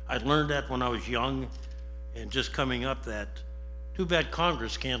 and I learned that when I was young and just coming up, that too bad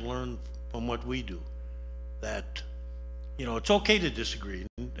Congress can't learn from what we do, that, you know, it's okay to disagree,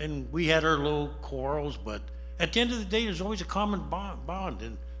 and we had our little quarrels, but at the end of the day, there's always a common bond.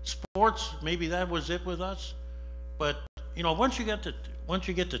 In sports, maybe that was it with us, but, you know, once you get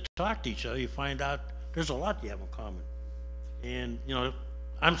to talk to each other, you find out there's a lot you have in common. And, you know,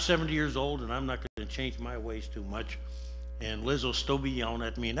 I'm 70 years old, and I'm not going to change my ways too much, and Liz will still be yelling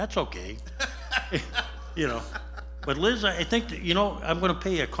at me, and that's okay. You know, but Liz, I think that, you know, I'm going to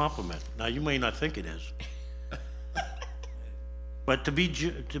pay you a compliment. Now, you may not think it is, but to be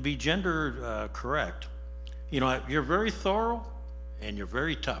gender correct, you know, you're very thorough and you're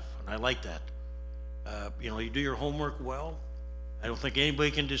very tough, and I like that. You know, you do your homework well. I don't think anybody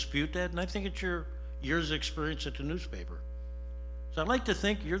can dispute that, and I think it's your years of experience at the newspaper. So I'd like to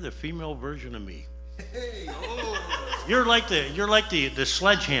think you're the female version of me. Hey, oh. You're like the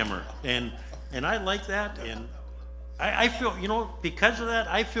sledgehammer, and I like that, and I feel, you know, because of that,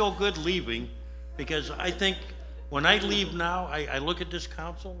 I feel good leaving, because I think when I leave now, I look at this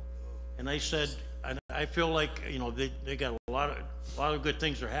council, and I said, I feel like, you know, they got a lot of good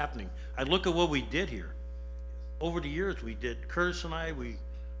things are happening. I look at what we did here. Over the years, we did, Curtis and I,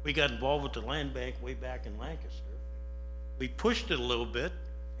 we got involved with the land bank way back in Lancaster. We pushed it a little bit,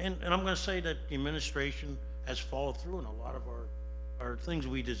 and I'm going to say that the administration has followed through on a lot of our things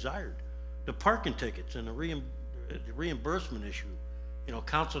we desired. The parking tickets and the reimbursement issue, you know,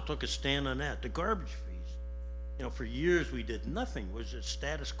 council took a stand on that. The garbage fees, you know, for years we did nothing. It was a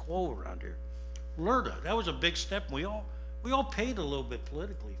status quo around here. LRTA, that was a big step. We all paid a little bit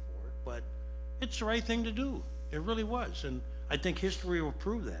politically for it, but it's the right thing to do. It really was, and I think history will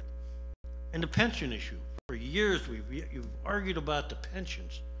prove that. And the pension issue. For years, you've argued about the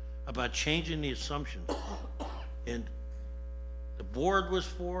pensions, about changing the assumptions, and the board was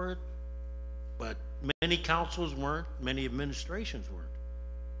for it, but many councils weren't, many administrations weren't.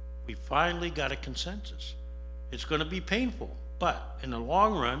 We finally got a consensus. It's going to be painful, but in the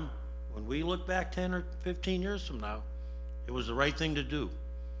long run, when we look back 10 or 15 years from now, it was the right thing to do,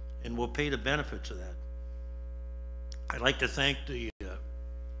 and we'll pay the benefits of that. I'd like to thank the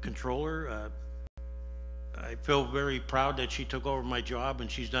controller. I feel very proud that she took over my job, and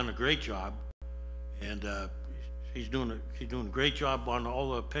she's done a great job, and she's doing a great job on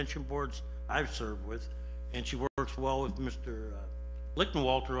all the pension boards I've served with, and she works well with Mr.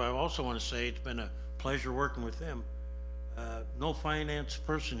 Lichtenwalter. I also want to say it's been a pleasure working with him. No finance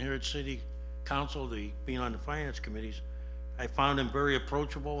person here at City Council, being on the finance committees, I found him very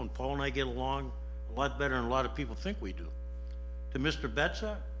approachable, and Paul and I get along a lot better than a lot of people think we do. To Mr.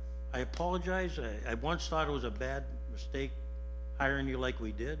 Betza, I apologize. I once thought it was a bad mistake hiring you like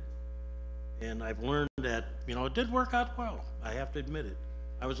we did, and I've learned that, you know, it did work out well. I have to admit it.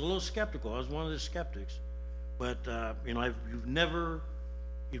 I was a little skeptical. I was one of the skeptics, but you know, you've never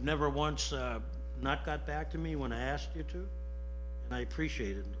once not got back to me when I asked you to, and I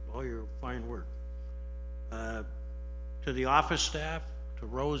appreciated all your fine work. To the office staff, to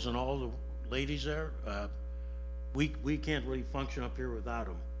Rose and all the ladies there, we can't really function up here without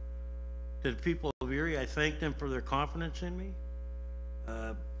them. To the people of Erie, I thank them for their confidence in me.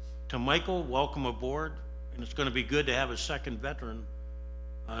 To Michael, welcome aboard, and it's going to be good to have a second veteran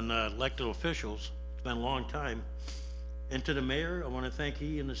on elected officials. It's been a long time. And to the mayor, I want to thank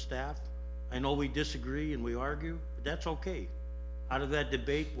he and the staff. I know we disagree and we argue, but that's okay. Out of that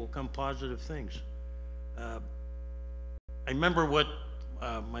debate will come positive things. I remember what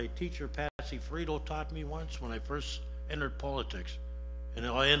my teacher, Patsy Friedel, taught me once when I first entered politics. And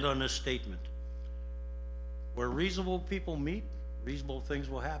I'll end on this statement. Where reasonable people meet, reasonable things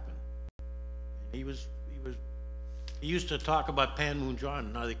will happen. And he used to talk about Panmunjom,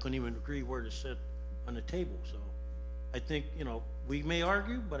 and now they couldn't even agree where to sit on the table. So I think, you know, we may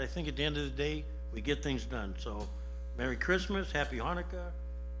argue, but I think at the end of the day, we get things done. So Merry Christmas, Happy Hanukkah,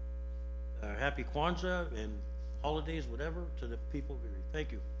 Happy Kwanzaa, and holidays, whatever, to the people of Erie.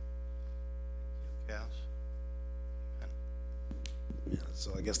 Thank you. Counts. Yeah,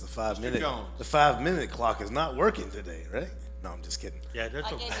 so I guess the 5-minute clock is not working today, right? No, I'm just kidding. Yeah,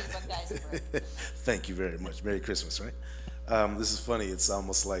 that's I okay. gave you the guy's break. Thank you very much. Merry Christmas, right? This is funny. It's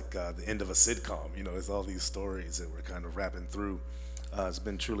almost like the end of a sitcom. You know, it's all these stories that we're kind of wrapping through. It's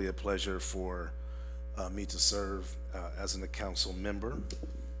been truly a pleasure for me to serve as a council member,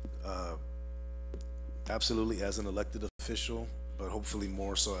 absolutely as an elected official, but hopefully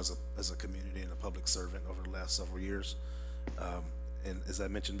more so as a community and a public servant over the last several years. And as I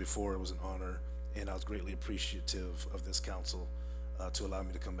mentioned before, it was an honor, and I was greatly appreciative of this council to allow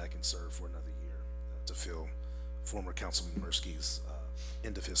me to come back and serve for another year to fill former Councilman Mirsky's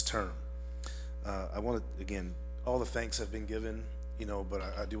end of his term. I want to, again, all the thanks have been given, you know, but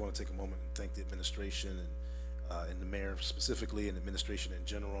I do want to take a moment and thank the administration and the mayor specifically, and administration in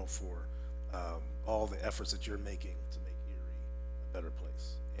general, for all the efforts that you're making to make Erie a better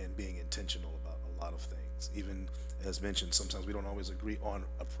place and being intentional about a lot of things. Even as mentioned, sometimes we don't always agree on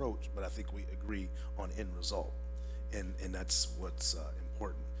approach, but I think we agree on end result, and that's what's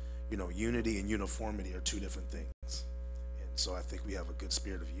important. You know, unity and uniformity are two different things, and so I think we have a good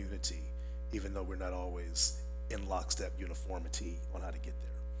spirit of unity, even though we're not always in lockstep uniformity on how to get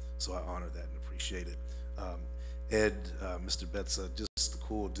there. So I honor that and appreciate it. Ed, Mr. Betza, just a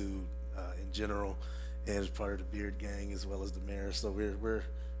cool dude in general, and is part of the Beard Gang as well as the mayor. So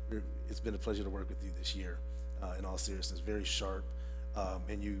it's been a pleasure to work with you this year. In all seriousness, very sharp,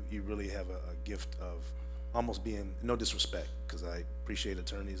 and you really have a gift of almost being, no disrespect, because I appreciate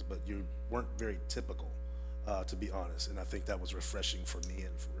attorneys, but you weren't very typical, to be honest. And I think that was refreshing for me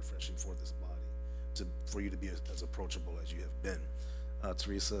and refreshing for this body, for you to be as approachable as you have been.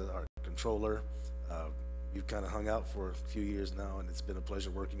 Teresa, our controller, you've kind of hung out for a few years now, and it's been a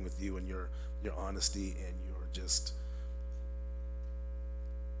pleasure working with you and your honesty and your just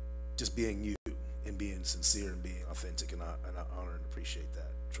being you and being sincere and being authentic, and I honor and appreciate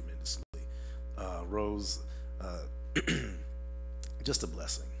that tremendously. Rose, just a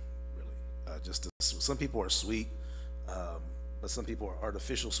blessing, really. Some people are sweet, but some people are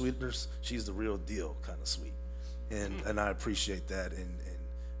artificial sweeteners. She's the real deal kind of sweet, and I appreciate that. And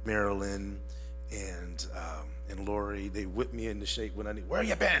Marilyn and Lori, they whip me into shape when I need. Where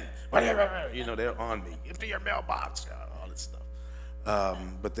you been? You know, they're on me. Empty your mailbox, all this stuff.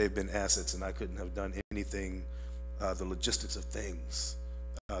 But they've been assets, and I couldn't have done anything. The logistics of things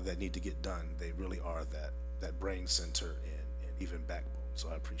that need to get done, they really are that brain center and even backbone. So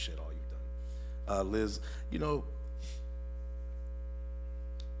I appreciate all you've done. Liz, you know,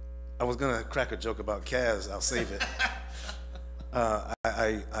 I was gonna crack a joke about Kaz. I'll save it.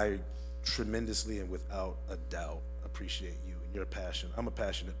 I tremendously and without a doubt appreciate you and your passion. I'm a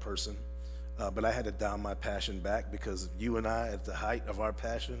passionate person. But I had to dial my passion back, because you and I, at the height of our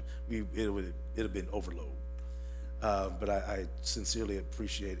passion, it would have been overload. But I sincerely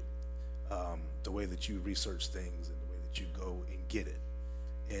appreciate the way that you research things and the way that you go and get it,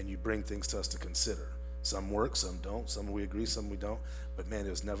 and you bring things to us to consider. Some work, some don't. Some we agree, some we don't. But man,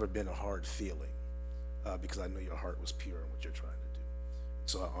 there's never been a hard feeling, because I know your heart was pure in what you're trying to do.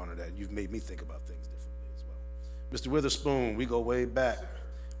 So I honor that. You've made me think about things differently as well. Mr. Witherspoon, we go way back.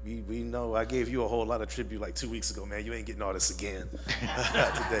 We know I gave you a whole lot of tribute like 2 weeks ago, man. You ain't getting all this again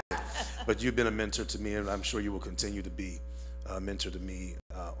today. But you've been a mentor to me, and I'm sure you will continue to be a mentor to me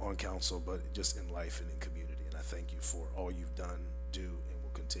on council, but just in life and in community. And I thank you for all you've done, do, and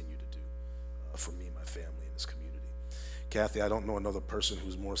will continue to do for me, my family, and this community. Kathy, I don't know another person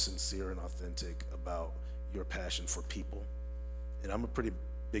who's more sincere and authentic about your passion for people. And I'm a pretty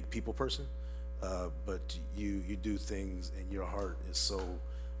big people person, but you do things, and your heart is so,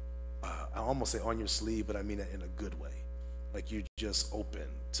 I almost say on your sleeve, but I mean it in a good way. Like, you just open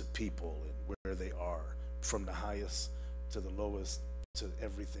to people and where they are, from the highest to the lowest to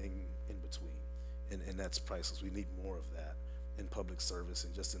everything in between. And that's priceless. We need more of that in public service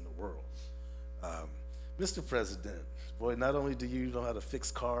and just in the world. Mr. President, boy, not only do you know how to fix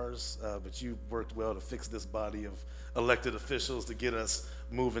cars, but you worked well to fix this body of elected officials to get us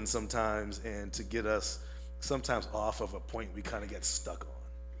moving sometimes, and to get us sometimes off of a point we kind of get stuck on.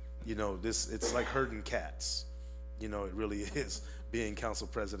 You know, it's like herding cats. You know, it really is being council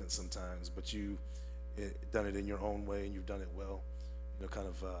president sometimes, but you've done it in your own way, and you've done it well. You know, kind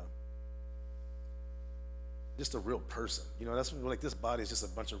of just a real person. You know, that's like, this body is just a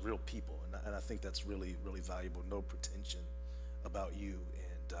bunch of real people, and I think that's really, really valuable. No pretension about you,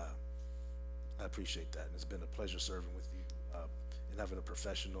 and I appreciate that. And it's been a pleasure serving with you and having a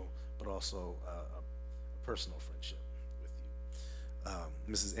professional, but also a personal friendship with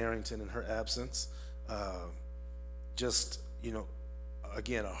you. Mrs. Arrington, in her absence, just, you know,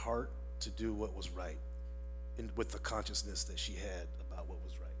 again, a heart to do what was right, and with the consciousness that she had about what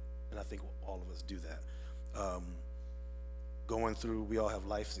was right. And I think all of us do that. going through, we all have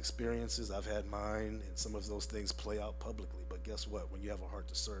life's experiences. I've had mine, and some of those things play out publicly. But guess what? When you have a heart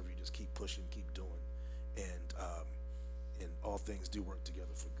to serve, you just keep pushing, keep doing, and all things do work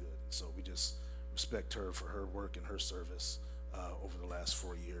together for good. And so we just respect her for her work and her service over the last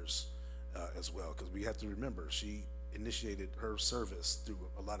 4 years as well, because we have to remember she initiated her service through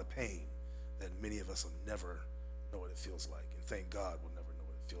a lot of pain that many of us will never know what it feels like, and thank God we'll never know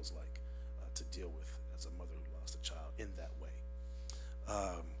what it feels like to deal with as a mother who lost a child in that way.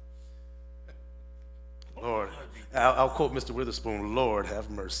 Lord, I'll quote Mr. Witherspoon, Lord have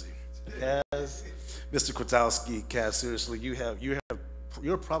mercy. Kaz, Mr. Kwiatkowski, Kaz, seriously,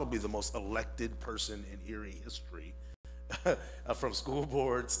 you're probably the most elected person in Erie history, from school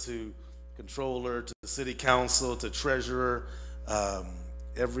boards to controller to city council to treasurer, and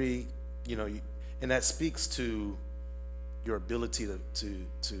that speaks to your ability to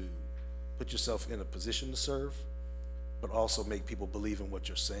put yourself in a position to serve, but also make people believe in what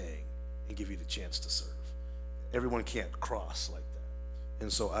you're saying and give you the chance to serve. Everyone can't cross like that.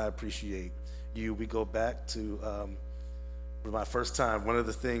 And so I appreciate you. We go back to my first time. One of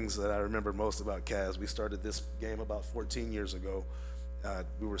the things that I remember most about Kaz, we started this game about 14 years ago.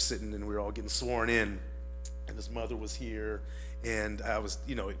 We were sitting and we were all getting sworn in, and his mother was here, and I was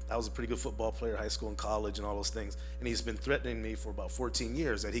a pretty good football player, high school and college and all those things, and he's been threatening me for about 14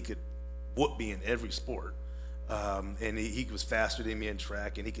 years that he could whoop me in every sport, and he was faster than me in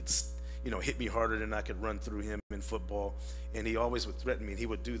track, and he could hit me harder than I could run through him in football, and he always would threaten me, and he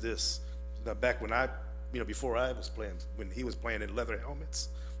would do this. Now, back when before I was playing, when he was playing in leather helmets,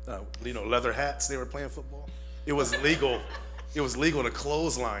 leather hats, they were playing football. It was legal. It was legal to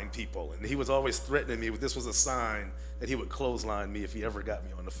clothesline people, and he was always threatening me. This was a sign that he would clothesline me if he ever got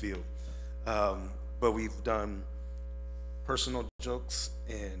me on the field. But we've done personal jokes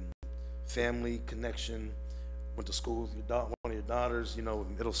and family connection. Went to school with one of your daughters, in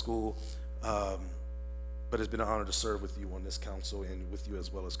middle school. But it's been an honor to serve with you on this council and with you as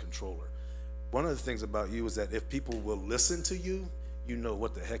well as controller. One of the things about you is that if people will listen to you, you know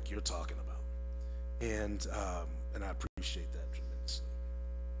what the heck you're talking about. And I appreciate that tremendously.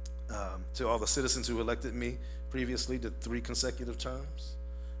 To all the citizens who elected me previously to 3 consecutive terms,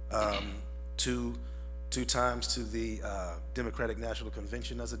 2 times to the Democratic National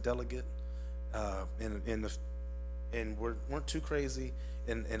Convention as a delegate, and weren't too crazy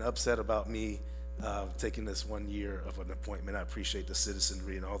and upset about me taking this 1 year of an appointment. I appreciate the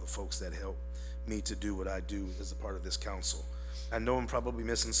citizenry and all the folks that helped me to do what I do as a part of this council. I know I'm probably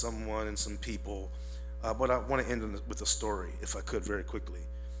missing someone and some people, but I want to end with a story, if I could, very quickly,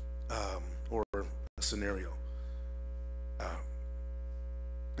 or a scenario.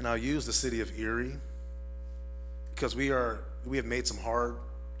 And I'll use the city of Erie because we have made some hard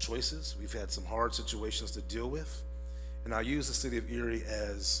choices. We've had some hard situations to deal with, and I'll use the city of Erie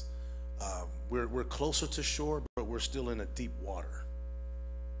as we're closer to shore, but we're still in a deep water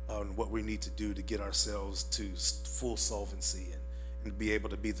on what we need to do to get ourselves to full solvency and be able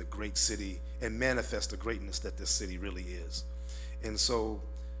to be the great city and manifest the greatness that this city really is. And so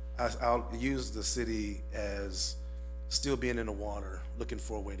I'll use the city as still being in the water, looking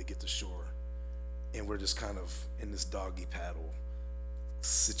for a way to get to shore. And we're just kind of in this doggy paddle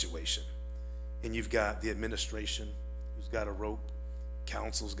situation. And you've got the administration who's got a rope,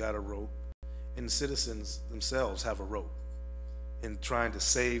 council's got a rope, and the citizens themselves have a rope in trying to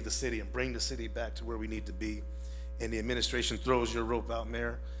save the city and bring the city back to where we need to be. And the administration throws your rope out in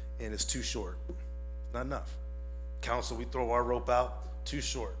there, and it's too short. Not enough. Council, we throw our rope out, too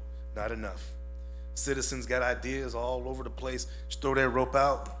short. Not enough. Citizens got ideas all over the place. Just throw their rope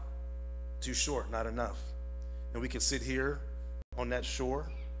out, too short. Not enough. And we can sit here on that shore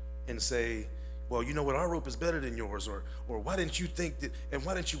and say, well, you know what, our rope is better than yours, or why didn't you think that, and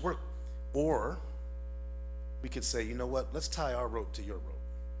why didn't you work? Or we could say, you know what, let's tie our rope to your rope.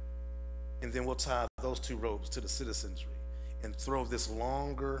 And then we'll tie those 2 ropes to the citizenry and throw this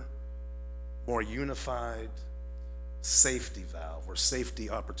longer, more unified safety valve or safety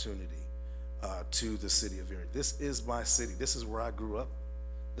opportunity to the city of Erie. This is my city. This is where I grew up.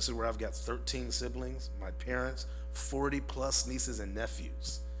 This is where I've got 13 siblings. My parents, 40 plus nieces and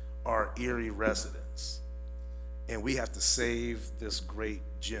nephews are Erie residents. And we have to save this great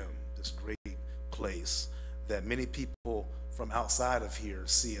gem, this great place that many people from outside of here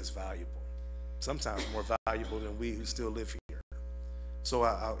see as valuable. Sometimes more valuable than we who still live here. So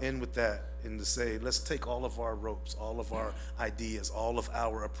I'll end with that and to say, let's take all of our ropes, all of our ideas, all of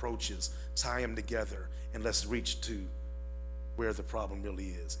our approaches, tie them together, and let's reach to where the problem really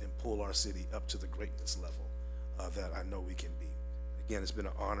is and pull our city up to the greatness level that I know we can be. Again, it's been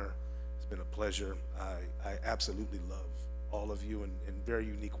an honor. It's been a pleasure. I absolutely love all of you in very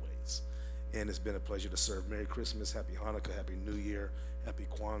unique ways. And it's been a pleasure to serve. Merry Christmas, Happy Hanukkah, Happy New Year, Happy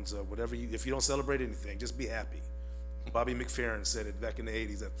Kwanzaa, whatever you, if you don't celebrate anything, just be happy. Bobby McFerrin said it back in the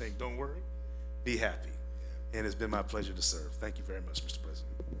 80s, I think, don't worry, be happy. And it's been my pleasure to serve. Thank you very much, Mr.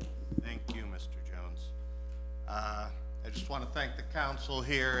 President. Thank you, Mr. Jones. I just want to thank the council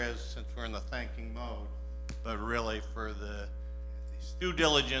here, since we're in the thanking mode, but really for the due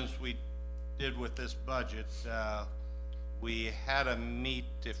diligence we did with this budget. We had to meet,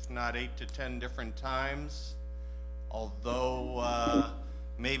 if not 8 to 10 different times, although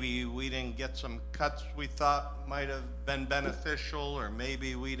maybe we didn't get some cuts we thought might have been beneficial, or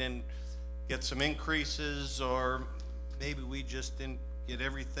maybe we didn't get some increases, or maybe we just didn't get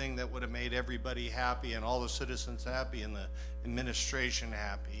everything that would have made everybody happy and all the citizens happy and the administration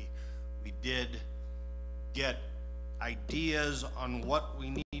happy. We did get ideas on what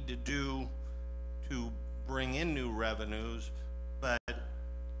we need to do to bring in new revenues,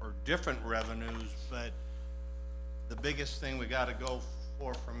 or different revenues, but the biggest thing we got to go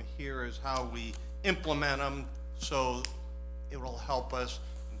for from here is how we implement them so it will help us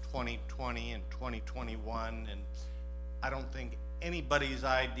in 2020 and 2021. And I don't think anybody's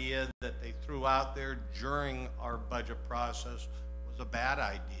idea that they threw out there during our budget process was a bad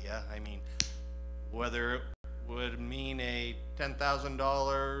idea. I mean, whether it would mean a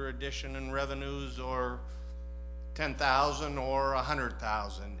 $10,000 addition in revenues or 10,000 or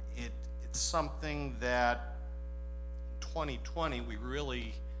 100,000, it's something that in 2020 we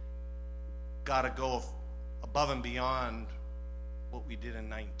really got to go above and beyond what we did in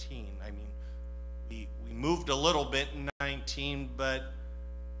 19. I mean, we moved a little bit in 19, but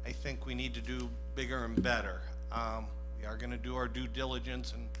I think we need to do bigger and better. We are going to do our due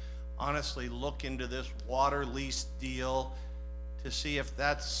diligence and honestly look into this water lease deal to see if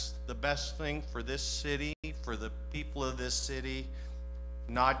that's the best thing for this city, for the people of this city,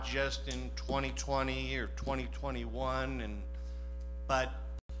 not just in 2020 or 2021, but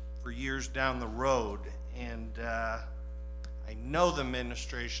for years down the road. And I know the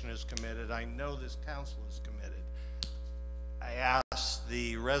administration is committed. I know this council is committed. I ask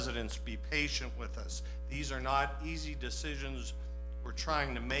the residents be patient with us. These are not easy decisions we're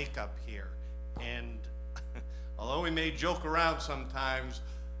trying to make up here. And although we may joke around sometimes,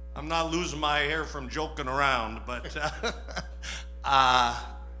 I'm not losing my hair from joking around, but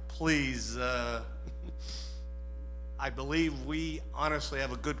please, I believe we honestly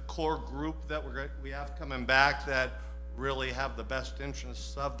have a good core group that we have coming back that really have the best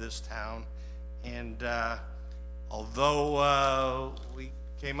interests of this town. And although we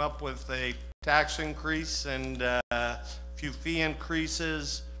came up with a tax increase and a few fee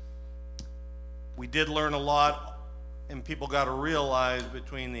increases, we did learn a lot, and people got to realize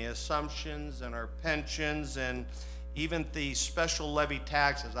between the assumptions and our pensions and even the special levy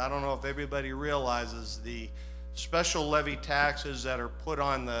taxes. I don't know if everybody realizes the special levy taxes that are put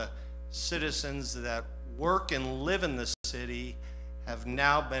on the citizens that work and live in the city have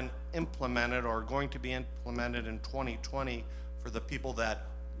now been implemented or are going to be implemented in 2020 for the people that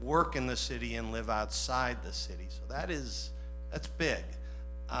work in the city and live outside the city. So that's big.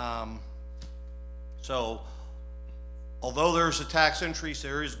 So although there's a tax increase,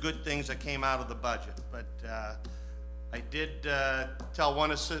 there is good things that came out of the budget. But I did tell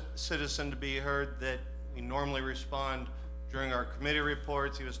one citizen to be heard that we normally respond during our committee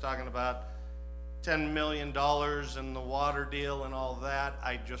reports. He was talking about $10 million in the water deal and all that.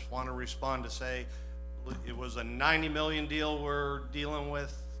 I just want to respond to say it was a $90 million deal we're dealing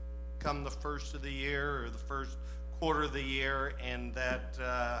with come the first of the year or the first quarter of the year, and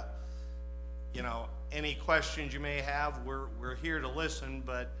that you know, any questions you may have, we're here to listen,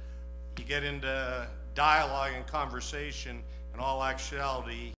 but you get into dialogue and conversation, in all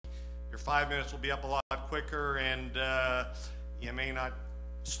actuality, your 5 minutes will be up a lot quicker, and you may not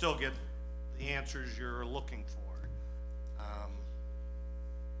still get the answers you're looking for.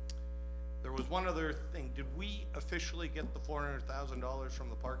 There was one other thing. Did we officially get the $400,000 from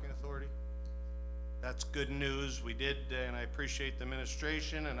the parking authority? That's good news. We did, and I appreciate the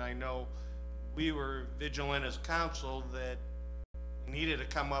administration, and I know we were vigilant as council that we needed to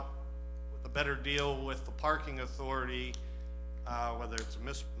come up with a better deal with the parking authority, whether it's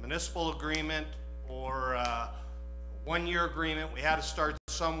a municipal agreement or a one-year agreement. We had to start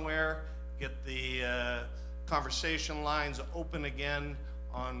somewhere, get the conversation lines open again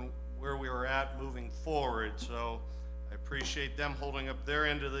on where we were at moving forward. So I appreciate them holding up their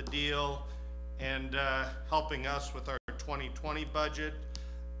end of the deal and helping us with our 2020 budget.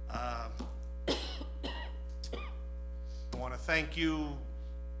 I want to thank you,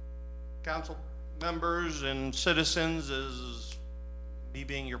 Council members and citizens as me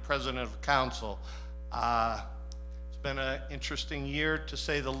being your president of council. It's been an interesting year to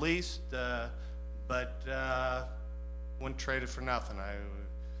say the least, but wouldn't trade it for nothing. I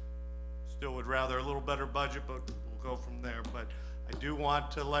still would rather a little better budget, but we'll go from there. But I do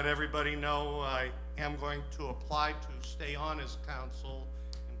want to let everybody know I am going to apply to stay on as council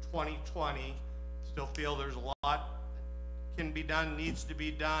in 2020. Still feel there's a lot can be done, needs to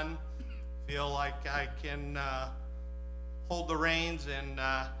be done. Feel like I can hold the reins and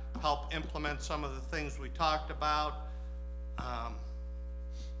help implement some of the things we talked about.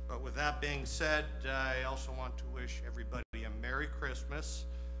 But with that being said, I also want to wish everybody a Merry Christmas,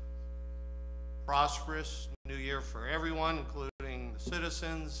 prosperous New Year for everyone, including the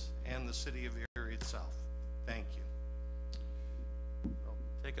citizens and the city of Erie itself. Thank you. Well,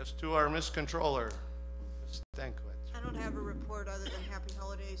 take us to our Miss Controller, Ms. Stankiewicz. I don't have a report other than happy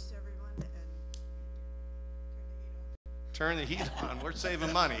holidays to everyone and turn the heat on. We're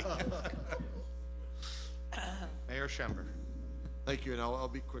saving money. Mayor Schember. Thank you, and I'll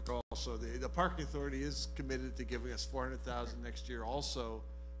be quick also. The Parking Authority is committed to giving us $400,000 next year. Also,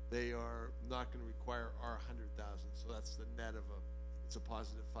 they are not going to require our $100,000, so that's the net of it's a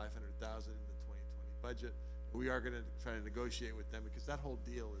positive $500,000 in the 2020 budget. We are going to try to negotiate with them because that whole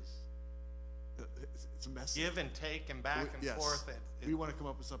deal is it's a mess. Give and take and back and forth. We want to come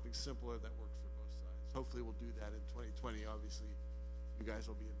up with something simpler that works for both sides. Hopefully, we'll do that in 2020. Obviously, you guys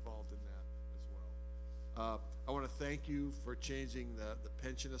will be involved in that as well. I want to thank you for changing the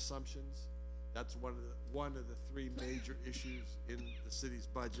pension assumptions. That's one of the three major issues in the city's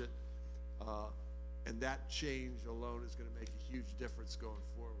budget, and that change alone is going to make a huge difference going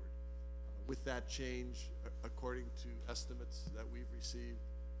forward. With that change, according to estimates that we've received,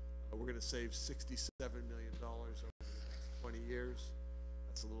 we're going to save $67 million over the next 20 years.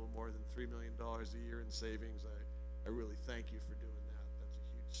 That's a little more than $3 million a year in savings. I really thank you for doing that. That's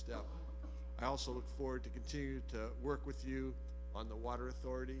a huge step. I also look forward to continue to work with you on the Water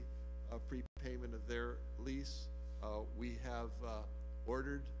Authority prepayment of their lease. We have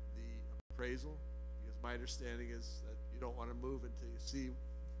ordered the appraisal because my understanding is that you don't want to move until you see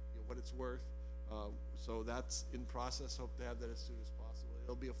what it's worth. So that's in process. Hope to have that as soon as possible.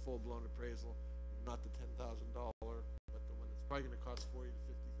 It'll be a full-blown appraisal, not the $10,000, but the one that's probably going to cost $40,000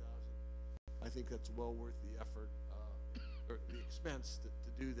 to $50,000. I think that's well worth the effort or the expense to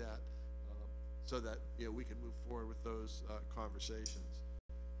do that, so that we can move forward with those conversations.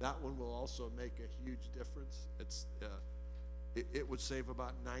 That one will also make a huge difference. It would save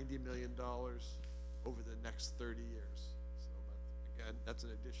about $90 million over the next 30 years. So again, that's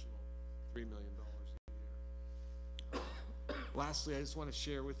an additional $3 million a year. Lastly, I just want to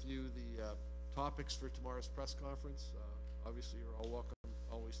share with you the topics for tomorrow's press conference. Obviously, you're all welcome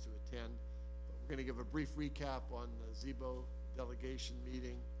always to attend. But we're going to give a brief recap on the ZEBO delegation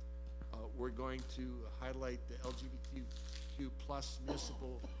meeting. We're going to highlight the LGBTQ+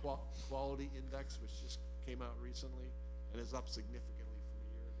 Municipal Quality Index, which just came out recently and is up significantly from a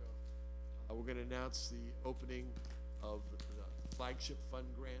year ago. We're going to announce the opening of the flagship fund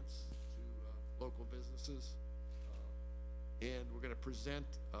grants to local businesses. And we're going to present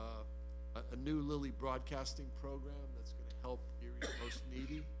a new Lilly broadcasting program that's going to help Erie's most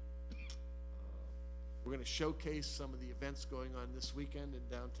needy. We're going to showcase some of the events going on this weekend in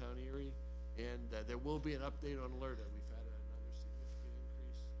downtown Erie, and there will be an update on LERTA. We've had another significant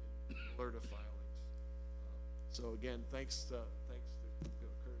increase in LERTA filings. So again, thanks to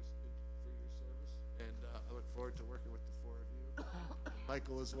Curtis for your service, and I look forward to working with the four of you, and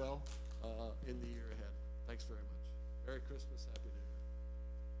Michael as well, in the year ahead. Thanks very much. Merry Christmas, Happy New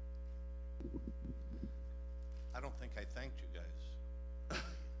Year. I don't think I thanked you guys.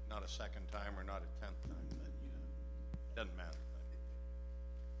 Not a second time or not a 10th time, but doesn't matter.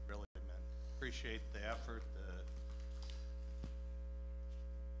 Really, man, appreciate the effort.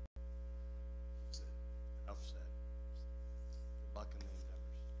 Enough said. Good luck in the endeavors.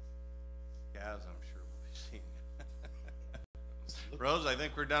 Gaz, I'm sure we'll be seeing you. Rose, I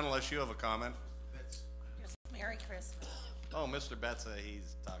think we're done unless you have a comment. Just Merry Christmas. Oh, Mr. Betts,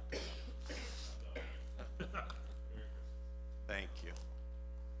 he's talked about. Thank you.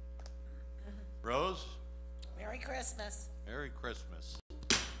 Rose? Merry Christmas. Merry Christmas.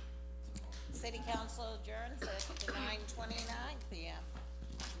 City Council adjourns at 9:29 p.m.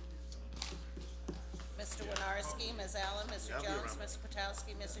 Mr. Winarski, Ms. Allen, Mr. Jones, Mr.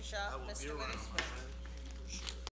 Potowski, Mrs. Shaw, Mr. Witherspoon.